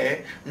அதிகாரத்திலே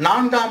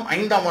 4ஆம்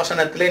 5ஆம்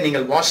வசனத்திலே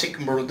நீங்கள்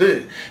வாசிக்கும் பொழுது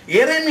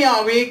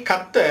எரேமியாவை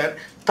கர்த்தர்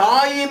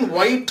தாயின்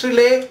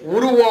வயிற்றிலே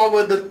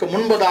உருவாவதற்கு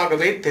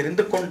முன்பதாகவே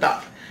தெரிந்து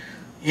கொண்டார்.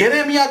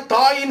 எரேமியா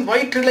தாயின்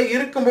வயிற்றிலே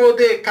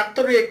இருக்கும்போதே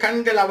கர்த்தருடைய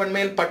கண்கள் அவன்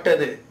மேல்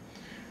பட்டது.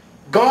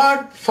 God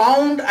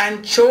found and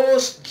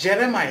chose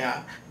Jeremiah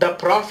the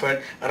prophet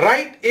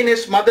right in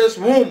his mother's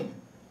womb.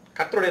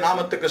 கர்த்தருடைய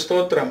நாமத்துக்கு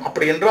ஸ்தோத்திரம்.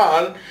 அப்படி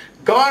என்றால்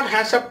God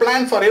has a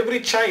plan for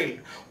every child.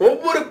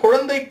 ஒவ்வொரு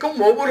குழந்தைக்கும்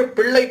ஒவ்வொரு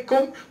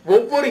பிள்ளைக்கும்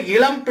ஒவ்வொரு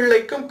இளம்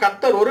பிள்ளைக்கும்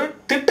கர்த்தர் ஒரு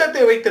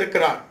திட்டத்தை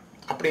வைத்திருக்கிறார்.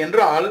 அப்படி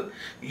என்றால்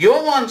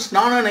யோவான்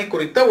ஸ்நானனை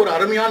குறித்த ஒரு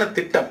அருமையான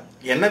திட்டம்.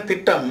 என்ன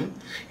திட்டம்?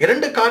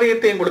 2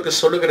 காரியத்தை உங்களுக்கு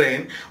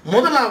சொல்லுகிறேன்.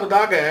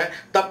 முதலாவதாக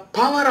the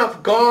power of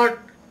God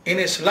in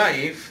his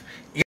life,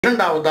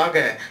 இரண்டாவதாக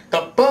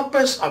the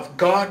purpose of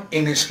God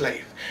in his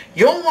life.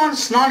 யோவான்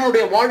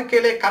ஸ்நானனுடைய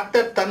வாழ்க்கையிலே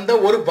கர்த்தர் தந்த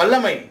ஒரு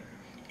வல்லமை.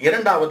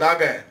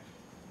 இரண்டாவதாக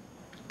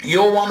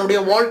யோவானுடைய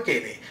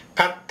வாழ்க்கையிலே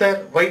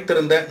கர்த்தர்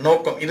வைத்திருந்த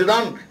நோக்கம்.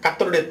 இதுதான்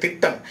கர்த்தருடைய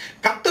திட்டம்.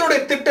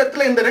 கர்த்தருடைய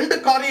திட்டத்தில் இந்த 2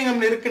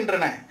 காரியங்கள்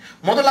இருக்கின்றன.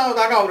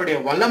 முதலாவதாக அவருடைய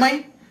வல்லமை,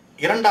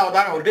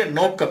 இரண்டாவதாக அவருடைய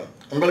நோக்கம்.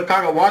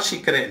 உங்களுக்காக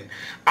வாசிக்கிறேன்.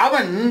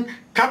 அவன்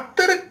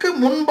கர்த்தருக்கு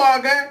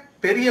முன்பாக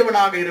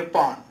பெரியவனாக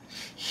இருப்பான்.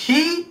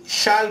 He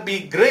shall be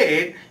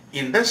great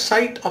in the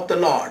sight of the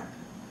Lord.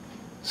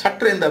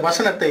 சற்று இந்த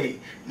வசனத்தை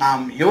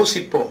நாம்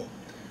யோசிப்போம்.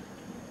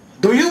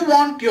 Do you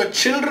want your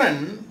children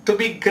to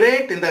be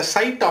great in the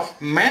sight of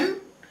men,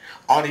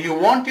 or you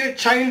want your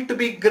child to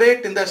be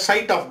great in the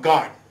sight of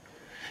God?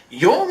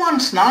 யோவான்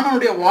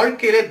ஸ்நானனுடைய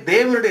வாழ்க்கையிலே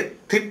தேவனுடைய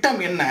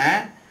திட்டம் என்ன?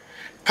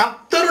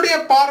 கர்த்தருடைய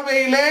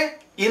பார்வையிலே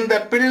இந்த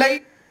பிள்ளை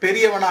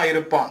பெரியவனாக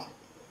இருப்பான்.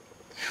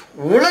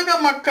 உலக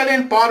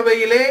மக்களின்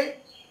பார்வையிலே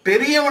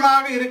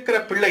பெரியவனாக இருக்கிற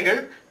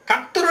பிள்ளைகள்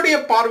கர்த்தருடைய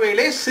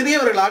பார்வையிலே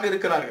சிறியவர்களாக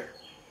இருக்கிறார்கள்.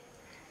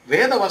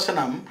 வேத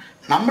வசனம்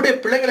நம்முடைய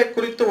பிள்ளைகளை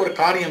குறித்து ஒரு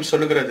காரியம்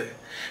சொல்லுகிறது.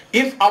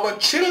 If our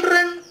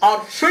children are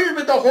filled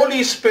with the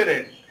Holy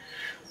Spirit,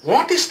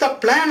 what is the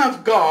plan of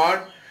God?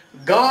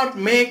 God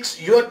makes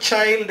your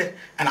child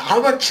and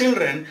our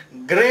children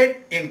great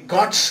in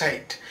God's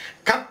sight.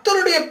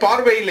 கர்த்தருடைய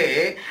பார்வையிலே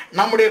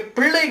நம்முடைய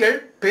பிள்ளைகள்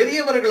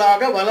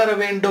பெரியவர்களாக வளர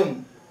வேண்டும்.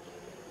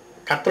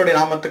 கர்த்தருடைய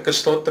நாமத்துக்கு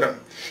ஸ்தோத்திரம்.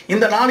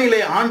 இந்த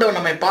நாளிலே ஆண்டவர்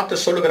நம்மை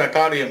பார்த்து சொல்லுகிற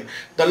காரியம்,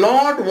 the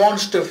Lord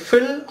wants to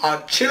fill our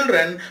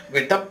children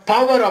with the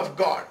power of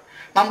God.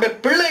 நம்முடைய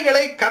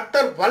பிள்ளைகளை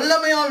கர்த்தர்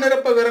வல்லமையால்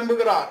நிரப்ப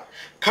விரும்புகிறார்.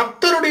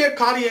 கர்த்தருடைய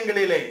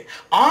காரியங்களிலே,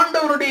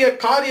 ஆண்டவருடைய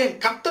காரியம்,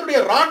 கர்த்தருடைய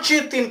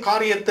ராஜ்யத்தின்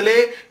காரியத்திலே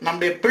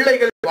நம்முடைய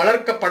பிள்ளைகள்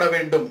வளர்க்கப்பட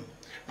வேண்டும்.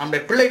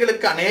 நம்முடைய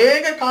பிள்ளைகளுக்கு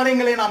அநேக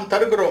காரியங்களை நாம்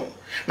தருகிறோம்.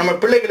 நம்ம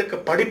பிள்ளைகளுக்கு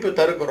படிப்பு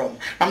தருகிறோம்.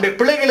 நம்முடைய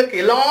பிள்ளைகளுக்கு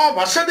எல்லா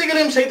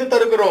வசதிகளையும் செய்து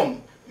தருகிறோம்.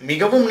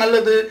 மிகவும்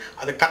நல்லது.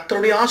 அது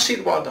கர்த்தருடைய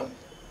ஆசீர்வாதம்.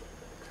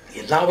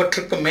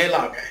 எல்லாவற்றுக்கும்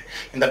மேலாக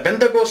இந்த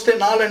பெந்தகோஸ்தே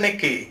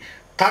நாளன்னைக்கு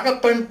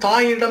தகப்பன்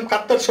தாயிடம்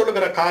கர்த்தர்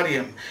சொல்லுகிற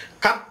காரியம்,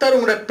 கர்த்தர்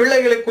உங்களுடைய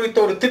பிள்ளைகளை குறித்த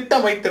ஒரு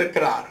திட்டம்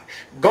வைத்திருக்கிறார்.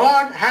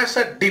 God has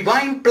a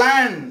divine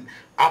plan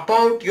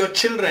about your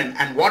children.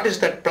 And what is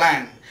that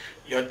plan?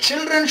 Your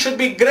children should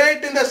be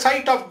great in the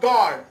sight of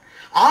God.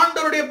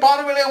 ஆண்டவருடைய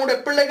பார்வையிலே உங்களுடைய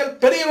பிள்ளைகள்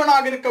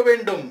பெரியவனாக இருக்க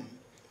வேண்டும்.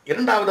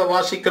 இரண்டாவது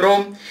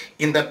வாசிக்கிறோம்,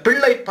 இந்த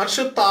பிள்ளை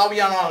பரிசுத்த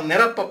ஆவியானால்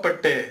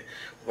நிரப்பப்பட்டு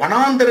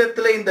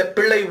வனாந்திரத்திலே இந்த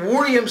பிள்ளை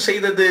ஊழியம்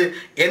செய்தது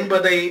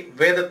என்பதை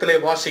வேதத்திலே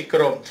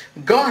வாசிக்கிறோம்.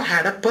 God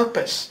had a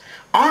purpose.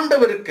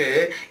 ஆண்டவருக்கு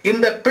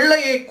இந்த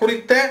பிள்ளையை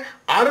குறித்த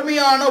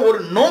அருமையான ஒரு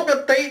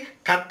நோக்கத்தை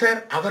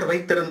கர்த்தர் அவர்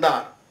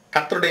வைத்திருந்தார்.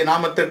 கர்த்தருடைய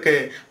நாமத்திற்கு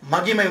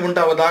மகிமை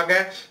உண்டாவதாக.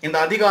 இந்த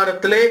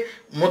அதிகாரத்திலே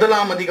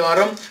 1ஆம்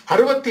அதிகாரம்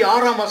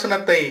 66ஆம்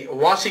வசனத்தை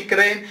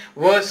வாசிக்கிறேன்.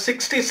 verse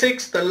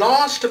 66, the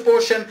last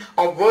portion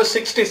of verse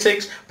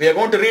 66 we are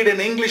going to read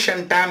in English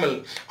and Tamil.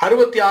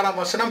 66ஆம்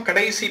வசனம்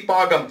கடைசி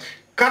பாகம்.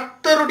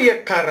 கர்த்தருடைய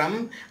கரம்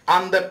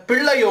அந்த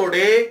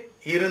பிள்ளையோடே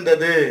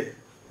இருந்தது.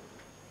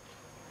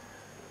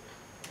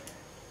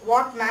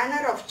 What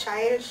manner of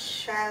child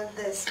shall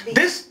this be?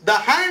 This, the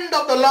hand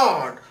of the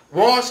Lord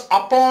was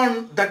upon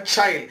the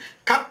child.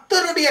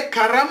 கர்த்தருடைய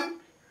கரம்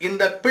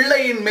இந்த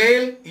பிள்ளையின்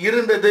மேல்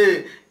இருந்தது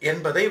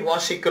என்பதை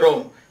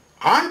வாசிக்கிறோம்.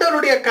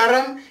 ஆண்டவருடைய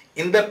கரம்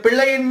இந்த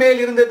பிள்ளையின்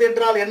மேல் இருந்தது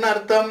என்றால் என்ன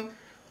அர்த்தம்?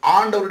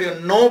 ஆண்டவருடைய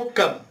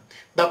நோக்கம்,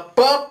 the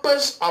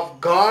purpose of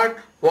God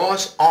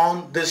was on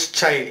this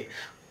child.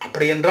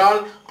 அப்படி என்றால்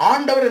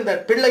ஆண்டவர் இந்த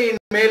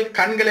பிள்ளையின் மேல்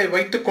கண்களை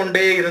வைத்துக்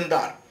கொண்டே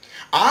இருந்தார்.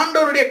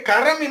 ஆண்டவருடைய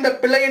கரம் இந்த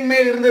பிள்ளையின்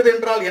மேல் இருந்தது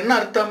என்றால் என்ன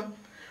அர்த்தம்?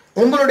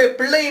 உங்களுடைய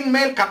பிள்ளையின்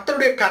மேல்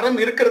கர்த்தருடைய கரம்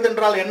இருக்கிறது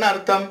என்றால் என்ன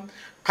அர்த்தம்?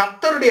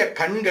 கர்த்தருடைய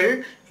கண்கள்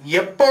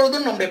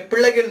எப்பொழுதும் நம்முடைய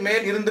பிள்ளைகள்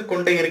மேல் இருந்து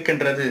கொண்டே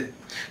இருக்கின்றது.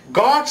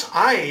 God's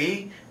eye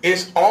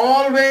is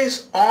always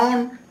on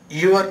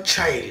your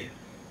child.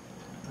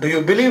 Do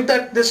you believe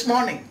that this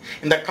morning?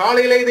 இந்த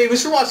காலையிலே இதை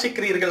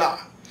விசுவாசிக்கிறீர்களா?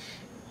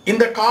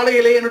 இந்த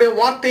காலையிலே என்னுடைய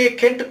வார்த்தையை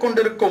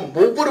கேட்டுக்கொண்டிருக்கும்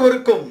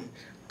ஒவ்வொருவருக்கும்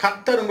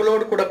கர்த்தர்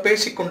உங்களோடு கூட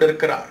பேசிக்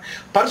கொண்டிருக்கிறார்.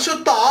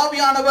 பரிசுத்த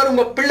ஆவியானவர்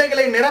உங்க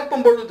பிள்ளைகளை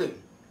நிரப்பும் பொழுது,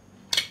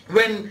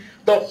 when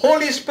the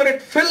Holy Spirit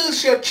fills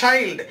your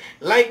child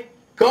like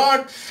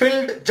God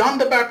filled John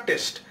the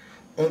Baptist,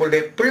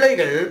 உங்களுடைய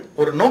பிள்ளைகள்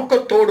ஒரு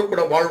நோக்கத்தோடு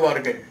கூட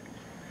வாழ்வார்கள்.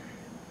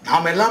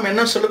 நாம் எல்லாம்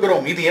என்ன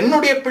சொல்லுகிறோம்? இது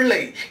என்னுடைய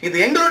பிள்ளை, இது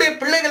எங்களுடைய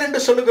பிள்ளைகள்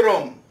என்று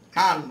சொல்லுகிறோம்.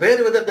 நான்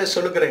வேறு விதத்தை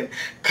சொல்லுகிறேன்.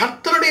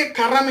 கர்த்தருடைய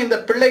கரம் இந்த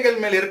பிள்ளைகள்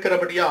மேல்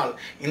இருக்கிறபடியால்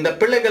இந்த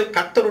பிள்ளைகள்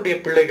கர்த்தருடைய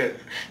பிள்ளைகள்.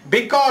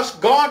 Because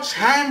God's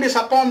hand is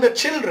upon the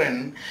children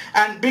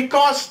and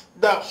because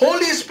the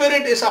Holy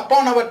Spirit is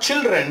upon our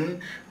children,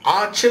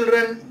 our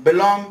children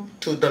belong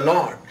to the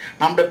Lord.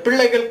 நம்முடைய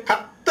பிள்ளைகள்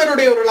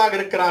கர்த்தருடையவர்களாக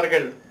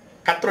இருக்கிறார்கள்.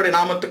 கர்த்தருடைய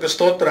நாமத்துக்கு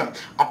ஸ்தோத்திரம்.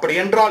 அப்படி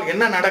என்றால்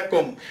என்ன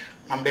நடக்கும்?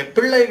 நம்முடைய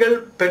பிள்ளைகள்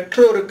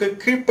பெற்றோருக்கு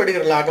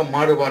கீழ்ப்படிகளாக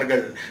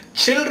மாறுவார்கள்.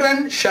 Children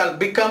shall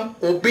become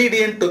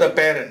obedient to the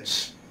parents.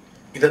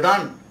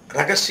 இதுதான்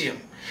ரகசியம்.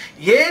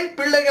 ஏன்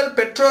பிள்ளைகள்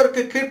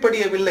பெற்றோருக்கு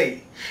கீழ்ப்படியவில்லை?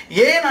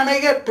 ஏன்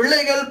அநேக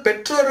பிள்ளைகள்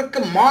பெற்றோருக்கு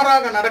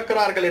மாறாக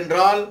நடக்கிறார்கள்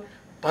என்றால்,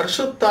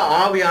 பரிசுத்த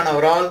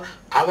ஆவியானவரால்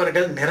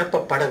அவர்கள்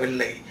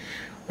நிரப்பப்படவில்லை.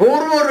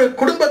 ஒரு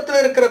குடும்பத்தில்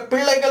இருக்கிற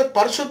பிள்ளைகள்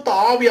பரிசுத்த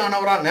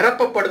ஆவியானவரால்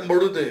நிரப்பப்படும்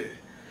பொழுது,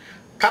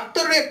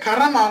 கர்த்தருடைய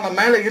கரம் அவங்க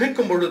மேல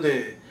இருக்கும் பொழுது,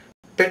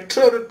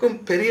 பெற்றோருக்கும்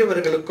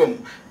பெரியவர்களுக்கும்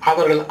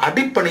அவர்கள்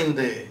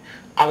அடிபணிந்து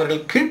அவர்கள்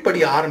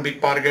கீழ்ப்படிய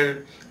ஆரம்பிப்பார்கள்.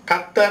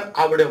 கர்த்தர்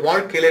அவருடைய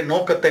வாழ்க்கையிலே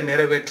நோக்கத்தை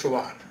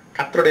நிறைவேற்றுவார்.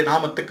 கர்த்தருடைய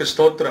நாமத்துக்கு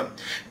ஸ்தோத்திரம்.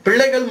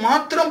 பிள்ளைகள்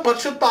மாத்திரம்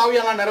பரிசுத்த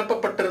ஆவியால்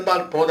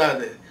நிரப்பப்பட்டிருந்தால்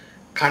போதாது.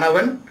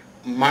 கணவன்,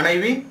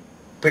 மனைவி,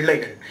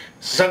 பிள்ளைகள்,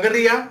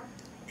 சகரியா,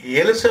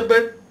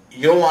 எலிசபெத்,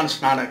 யோவான்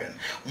ஸ்நானகன்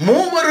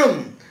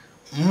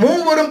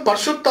மூவரும்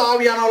பரிசுத்த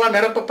ஆவியானவரால்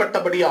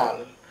நிரப்பப்பட்டபடியால்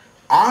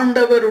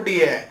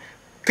ஆண்டவருடைய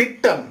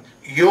திட்டம்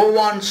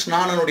யோவான்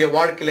ஸ்நானனுடைய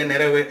வாழ்க்கையில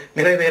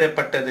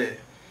நிறைவேறப்பட்டது.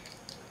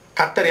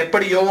 கர்த்தர்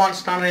எப்படி யோவான்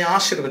ஸ்நானனை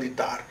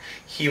ஆசீர்வதித்தார்?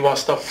 He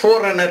was the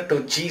forerunner to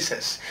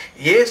Jesus.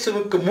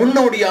 இயேசுவுக்கு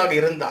முன்னோடியாக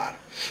இருந்தார்.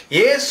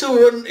 இயேசு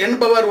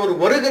என்பவர் ஒரு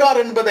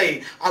வருகிறார் என்பதை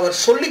அவர்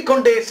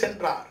சொல்லிக்கொண்டே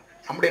சென்றார்.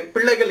 நம்முடைய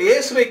பிள்ளைகள்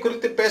இயேசுவை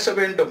குறித்து பேச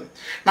வேண்டும்.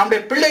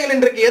 நம்முடைய பிள்ளைகள்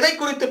இன்றைக்கு எதை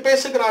குறித்து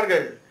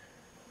பேசுகிறார்கள்?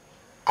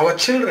 Our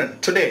children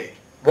today,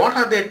 what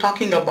are they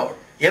talking about?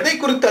 எதை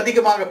குறித்து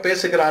அதிகமாக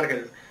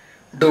பேசுகிறார்கள்?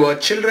 Do our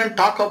children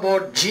talk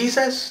about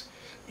Jesus?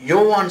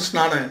 யோவான்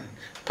ஸ்நானன்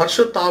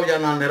பரிசுத்த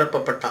ஆவியானால்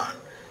நிரப்பப்பட்டான்.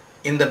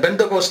 இந்த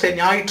பெந்தகோஸ்தே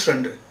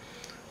ஞாயிற்றன்று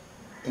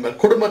உங்கள்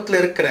குடும்பத்தில்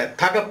இருக்கிற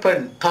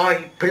தகப்பன்,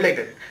 தாய்,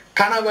 பிள்ளைகள்,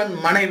 கணவன்,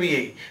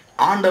 மனைவியை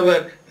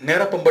ஆண்டவர்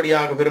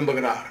நிரப்பும்படியாக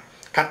விரும்புகிறார்.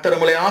 கர்த்தர்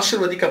உங்களை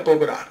ஆசீர்வதிக்க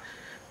போகிறார்.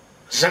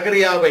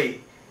 சகரியாவை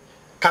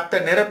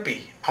கர்த்தர் நிரப்பி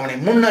அவனை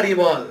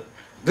முன்னறிவால்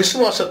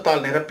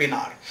விசுவாசத்தால்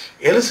நிரப்பினார்.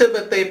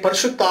 எலிசபெத்தை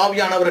பரிசுத்த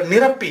ஆவியானவர்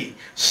நிரப்பி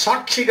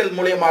சாட்சிகள்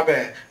மூலமாக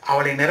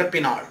அவளை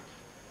நிரப்பினாள்.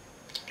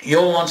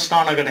 யோவான்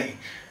ஸ்நானகனை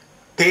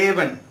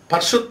தேவன்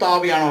பரிசுத்த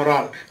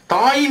ஆவியானவரால்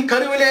தாயின்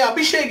கருவிலே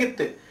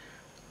அபிஷேகித்து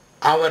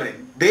அவரை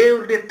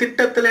தேவனுடைய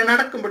திட்டத்திலே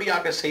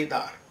நடக்கும்படியாக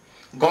செய்தார்.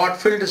 God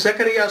filled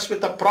Zacharias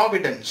with a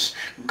providence.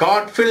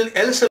 God filled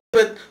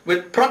Elizabeth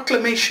with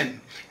proclamation.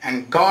 And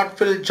God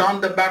filled John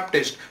the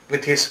Baptist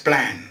with his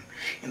plan.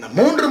 இந்த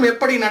மூன்றும்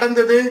எப்படி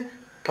நடந்தது?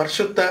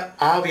 பரிசுத்த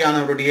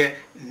ஆவியானவருடைய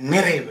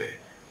நிறைவு.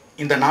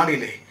 இந்த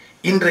நாளிலே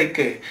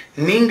இன்றைக்கு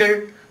நீங்கள்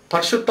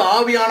பரிசுத்த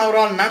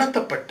ஆவியானவரால்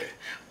நடத்தப்பட்டு,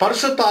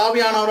 பரிசுத்த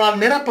ஆவியானவரால்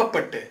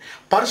நிரப்பப்பட்டு,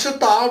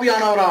 பரிசுத்த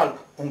ஆவியானவரால்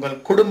உங்கள்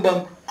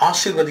குடும்பம்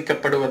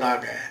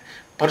ஆசீர்வதிக்கப்படுவதாக.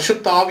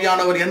 பரிசுத்த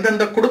ஆவியானவர்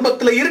எந்தெந்த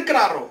குடும்பத்தில்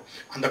இருக்கிறாரோ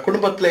அந்த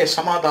குடும்பத்திலே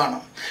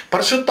சமாதானம்.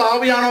 பரிசுத்த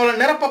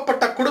ஆவியானவரால்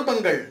நிரப்பப்பட்ட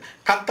குடும்பங்கள்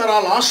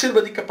கர்த்தரால்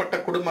ஆசீர்வதிக்கப்பட்ட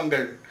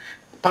குடும்பங்கள்.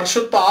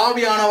 பரிசுத்த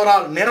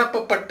ஆவியானவரால்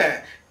நிரப்பப்பட்ட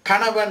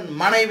கணவன்,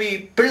 மனைவி,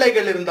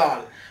 பிள்ளைகள்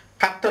இருந்தால்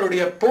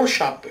கர்த்தருடைய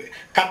போஷாப்பு,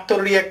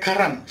 கர்த்தருடைய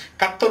கரம்,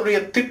 கர்த்தருடைய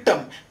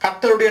திட்டம்,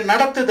 கர்த்தருடைய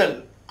நடத்துதல்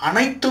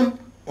அனைத்தும்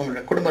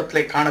உங்களுடைய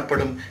குடும்பத்திலே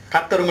காணப்படும்.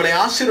 கர்த்தர் உங்களை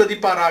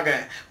ஆசீர்வதிப்பாராக.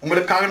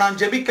 உங்களுக்காக நான்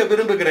ஜெபிக்க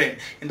விரும்புகிறேன்.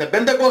 இந்த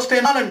பெந்தகோஸ்தே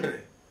நாளன்று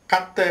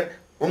கர்த்தர்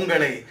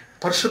உங்களை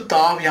பரிசுத்த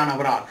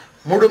ஆவியானவரால்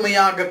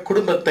முழுமையாக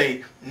குடும்பத்தை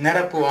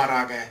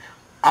நிரப்புவாராக.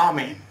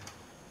 ஆமென்.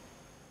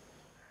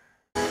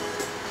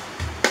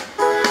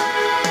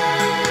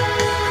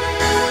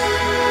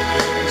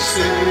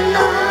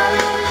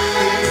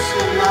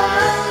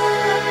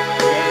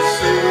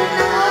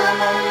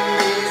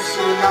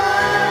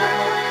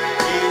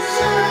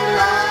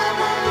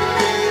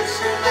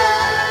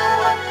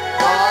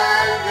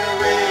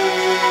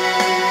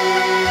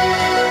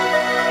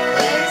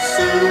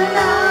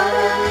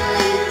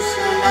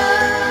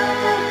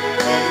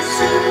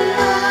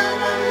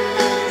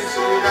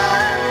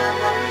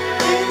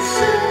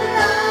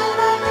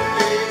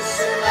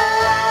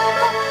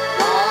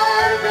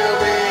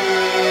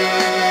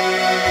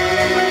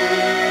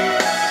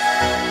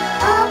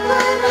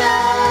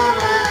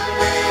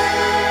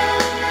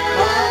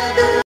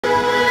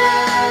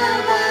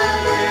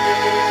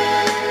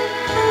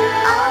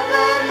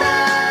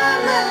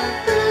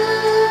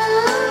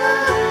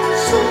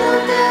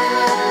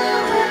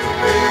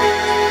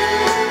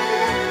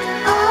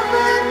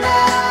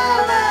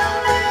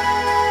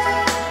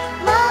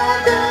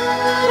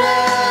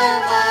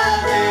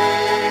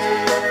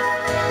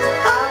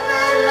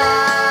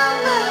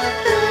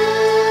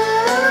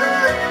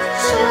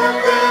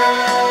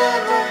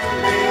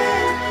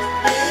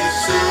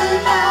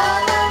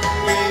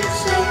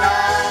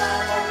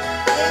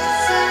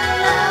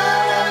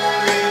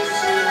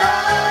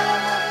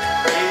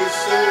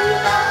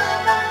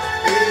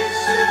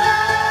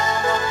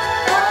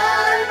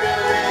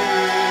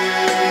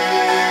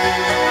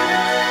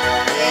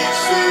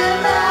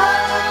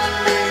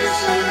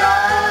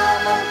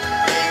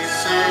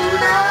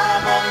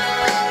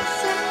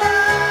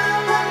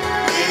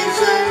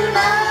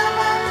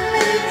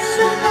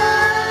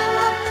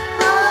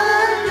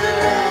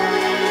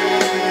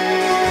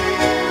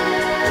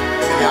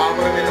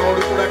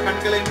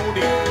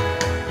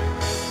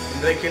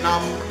 இன்றைக்கு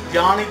நாம்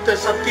தியானித்த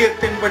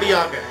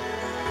சத்தியத்தின்படியாக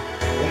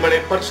உங்களை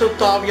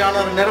பரிசுத்த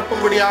ஆவியானவர்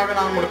நிரப்பும்படியாக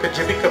நான் உங்களுக்கு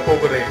ஜெபிக்க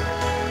போகிறேன்.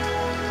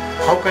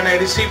 How can I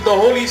receive the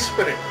Holy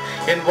Spirit?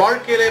 என்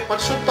வாழ்க்கையிலே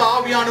பரிசுத்த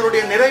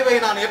ஆவியானவருடைய நிறைவை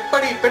நான்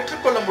எப்படி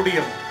பெற்றுக்கொள்ள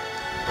முடியும்?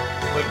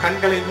 உங்கள்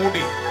கண்களை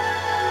மூடி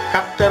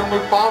கர்த்தர்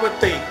உங்கள்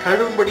பாவத்தை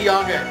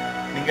கழுவும்படியாக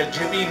நீங்கள்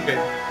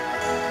ஜெபியுங்கள்.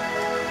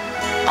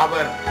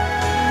 அவர்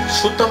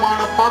சுத்தமான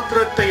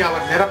பாத்திரத்தை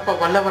அவர் நிரப்ப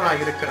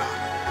வல்லவராய் இருக்கிறார்.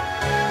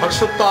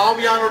 பரிசுத்த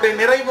ஆவியானுடைய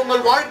நிறைவு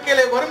உங்கள்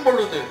வாழ்க்கையிலே வரும்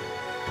பொழுது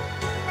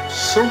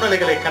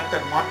சூழ்நிலைகளை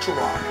கர்த்தர்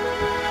மாற்றுவார்.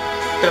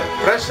 The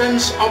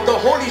presence of the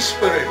Holy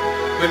Spirit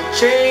will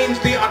change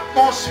the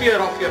atmosphere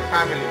of your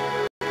family.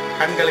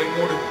 கண்களை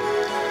மூடு.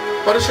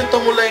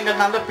 பரிசுத்தமுள்ள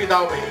எங்கள் நல்ல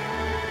பிதாவே,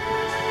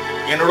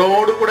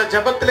 என்னோடு கூட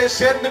ஜெபத்திலே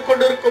சேர்ந்து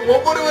கொண்டிருக்கும்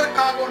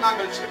ஒவ்வொருவருக்காகவும்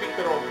நாங்கள்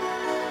ஜெபிக்கிறோம்.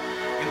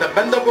 இந்த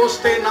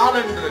பெந்தகோஸ்தே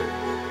நாளன்று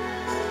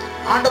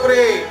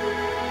ஆண்டவரே,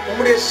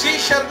 உம்முடைய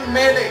சீஷர்கள்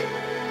மேலே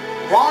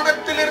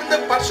வானத்திலிருந்து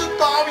பரிசுத்த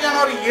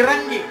ஆவியானவர்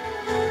இறங்கி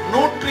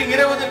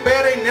 120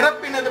 பேரை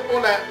நிரப்பினது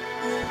போல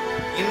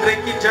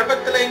இன்றைக்கு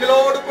ஜெபத்தில்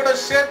எங்களோடு கூட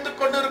சேர்ந்து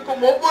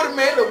கொண்டிருக்கும் ஒவ்வொரு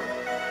மேலும்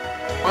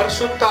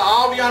பரிசுத்த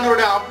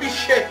ஆவியானவருடைய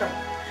அபிஷேகம்,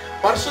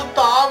 பரிசுத்த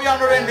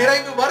ஆவியானவருடைய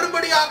நிறைவு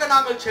வரும்படியாக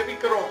நாங்கள்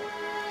ஜெபிக்கிறோம்.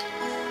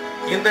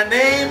 In the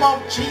name of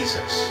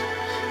Jesus,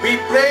 we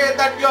pray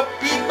that your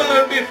people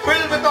will be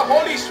filled with the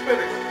Holy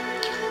Spirit.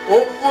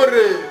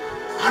 ஒவ்வொரு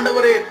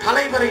ஆண்டவரே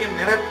தலைவரையும்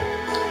நிரப்பும்,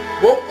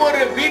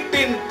 ஒவ்வொரு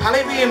வீட்டின்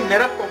தலைவியையும்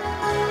நிரப்பும்.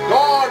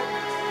 Lord,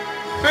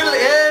 fill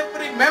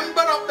every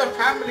member of the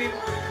family.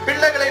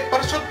 பிள்ளைகளை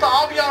பரிசுத்த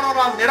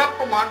ஆவியானவரால்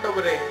நிரப்பும்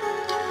ஆண்டவரே.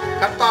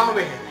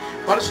 கர்த்தாவே,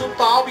 பரிசுத்த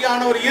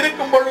ஆவியானவர்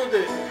இருக்கும்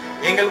பொழுது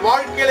எங்கள்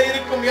வாழ்க்கையில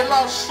இருக்கும் எல்லா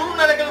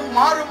சூழ்நிலைகளும்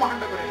மாறும்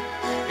ஆண்டவரே.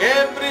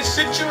 Every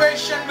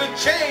situation will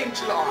change,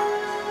 Lord.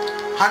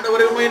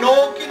 ஆண்டவரே, உம்மை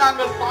நோக்கி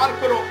நாங்கள்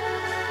பார்க்கிறோம்.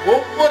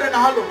 ஒவ்வொரு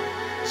நாளும்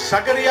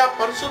சகரியா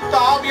பரிசுத்த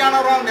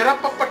ஆவியானவரால்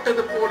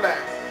நிரப்பப்பட்டது போல,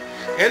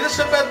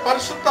 எலிசபெத்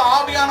பரிசுத்த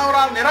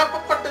ஆவியானவரால்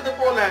நிரப்பப்பட்டது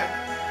போல,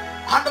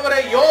 ஆண்டவரே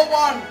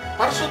யோவான்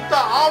பரிசுத்த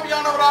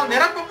ஆவியானவரால்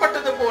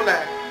நிரப்பப்பட்டது போல,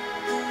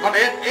 but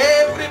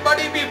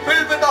everybody be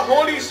filled with the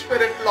Holy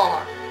Spirit,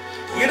 Lord.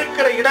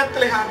 இருக்கிற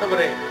இடத்திலே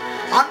ஆண்டவரே,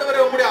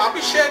 உம்முடைய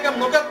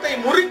அபிஷேகம் முகத்தை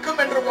முறிக்கும்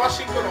என்று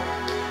வாசிக்கிறோம்.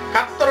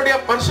 கர்த்தருடைய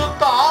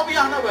பரிசுத்த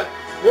ஆவியானவர்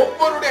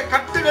ஒவ்வொருடைய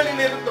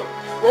கட்டுகளில் இருந்தும்,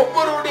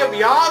 ஒவ்வொருடைய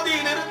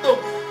வியாதியில்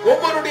இருந்தும்,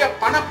 ஒவ்வொருடைய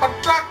பண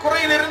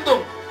பற்றாக்குறையில்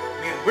இருந்தும்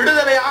நீர்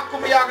விடுதலை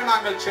ஆக்கும்படியாக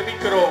நாங்கள்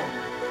ஜெபிக்கிறோம்.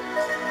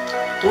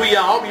 தூய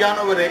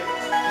ஆவியானவரே,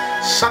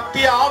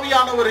 சத்திய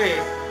ஆவியானவரே,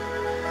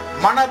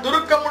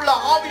 மனதுருக்கமுள்ள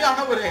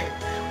ஆவியானவரே,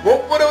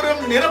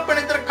 ஒவ்வொருவரும்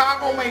நிரப்பணிதற்காக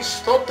உம்மை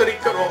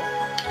ஸ்தோத்திரிக்கிறோம்.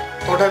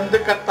 தொடர்ந்து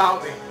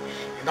கர்த்தாவே,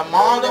 இந்த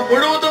மாதம்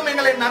முழுவதும்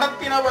எங்களை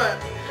நடத்தினவர்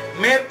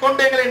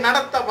மேற்கொண்டு எங்களை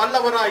நடத்த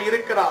வல்லவராய்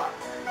இருக்கிறார்.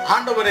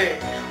 ஆண்டவரே,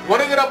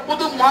 வருகிற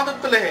புது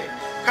மாதத்திலே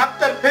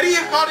கர்த்தர் பெரிய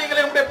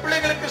காரியங்களை உடைய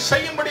பிள்ளைகளுக்கு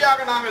செய்யும்படியாக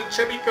நாங்கள்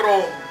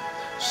ஜெபிக்கிறோம்.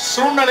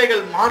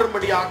 சூழ்நிலைகள்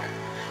மாறும்படியாக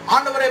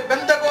ஆண்டவரே,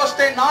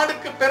 பெந்தகோஸ்தே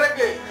நாளுக்கு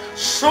பிறகு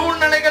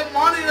சூழ்நிலைகள்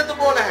மாறினது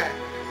போல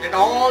let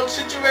all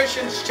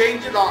situations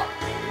change, Lord.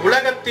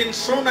 உலகத்தின்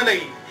சூழ்நிலை,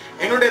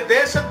 எங்களுடைய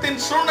தேசத்தின்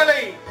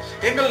சூழ்நிலை,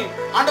 எங்கள்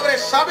ஆண்டவரே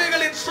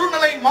சபைகளின்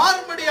சூழ்நிலை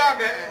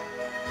மாறும்படியாக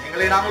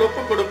எங்களை நாங்கள்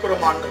ஒப்புக்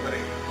கொடுக்கிறோம்.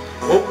 ஆண்டவரே,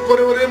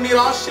 ஒவ்வொருவரையும்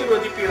நீர்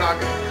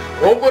ஆசீர்வதிப்பீராக,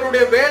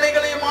 ஒவ்வொருடைய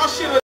வேலைகளையும்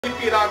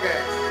ஆசீர்வதிப்பீராக,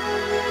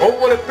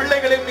 ஒவ்வொரு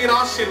பிள்ளைகளையும் நீர்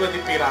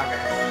ஆசீர்வதிப்பீராக.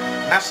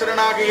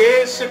 நசரனாகிய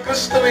இயேசு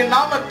கிறிஸ்துவின்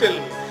நாமத்தில்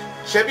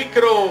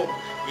ஜெபிக்கிறோம்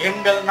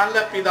எங்கள் நல்ல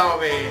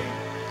பிதாவே,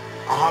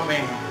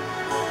 ஆமென்.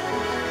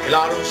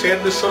 எல்லாரும்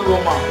சேர்ந்து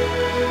சொல்வோமா?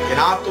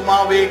 என்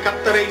ஆத்துமாவே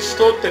கர்த்தரை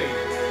ஸ்தோத்திரி,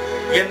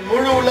 என்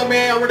முழு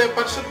உள்ளமே அவருடைய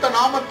பரிசுத்த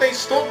நாமத்தை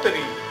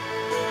ஸ்தோத்திரி.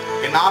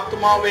 என்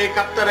ஆத்துமாவே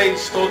கர்த்தரை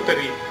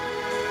ஸ்தோத்திரி,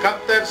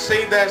 கர்த்தர்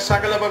செய்த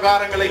சகல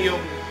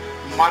உபகாரங்களையும்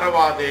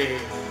மறவாதே.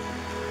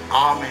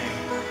 ஆமென்.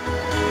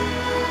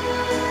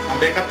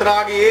 நம்முடைய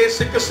கர்த்தராகிய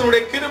இயேசு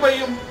கிறிஸ்துவின்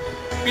கிருபையும்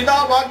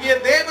பிதாவாகிய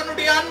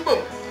தேவனுடைய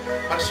அன்பும்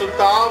பரிசுத்த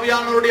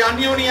ஆவியானவருடைய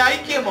அந்யோன்ய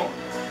ஐக்கியமும்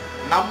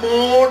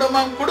நம்மோடும்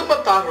நம்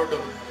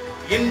குடும்பத்தாரோடும்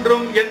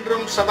இன்றும்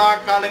என்றும் சதா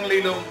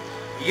காலங்களிலும்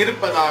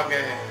இருப்பதாக.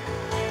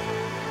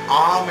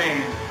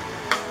 ஆமென்.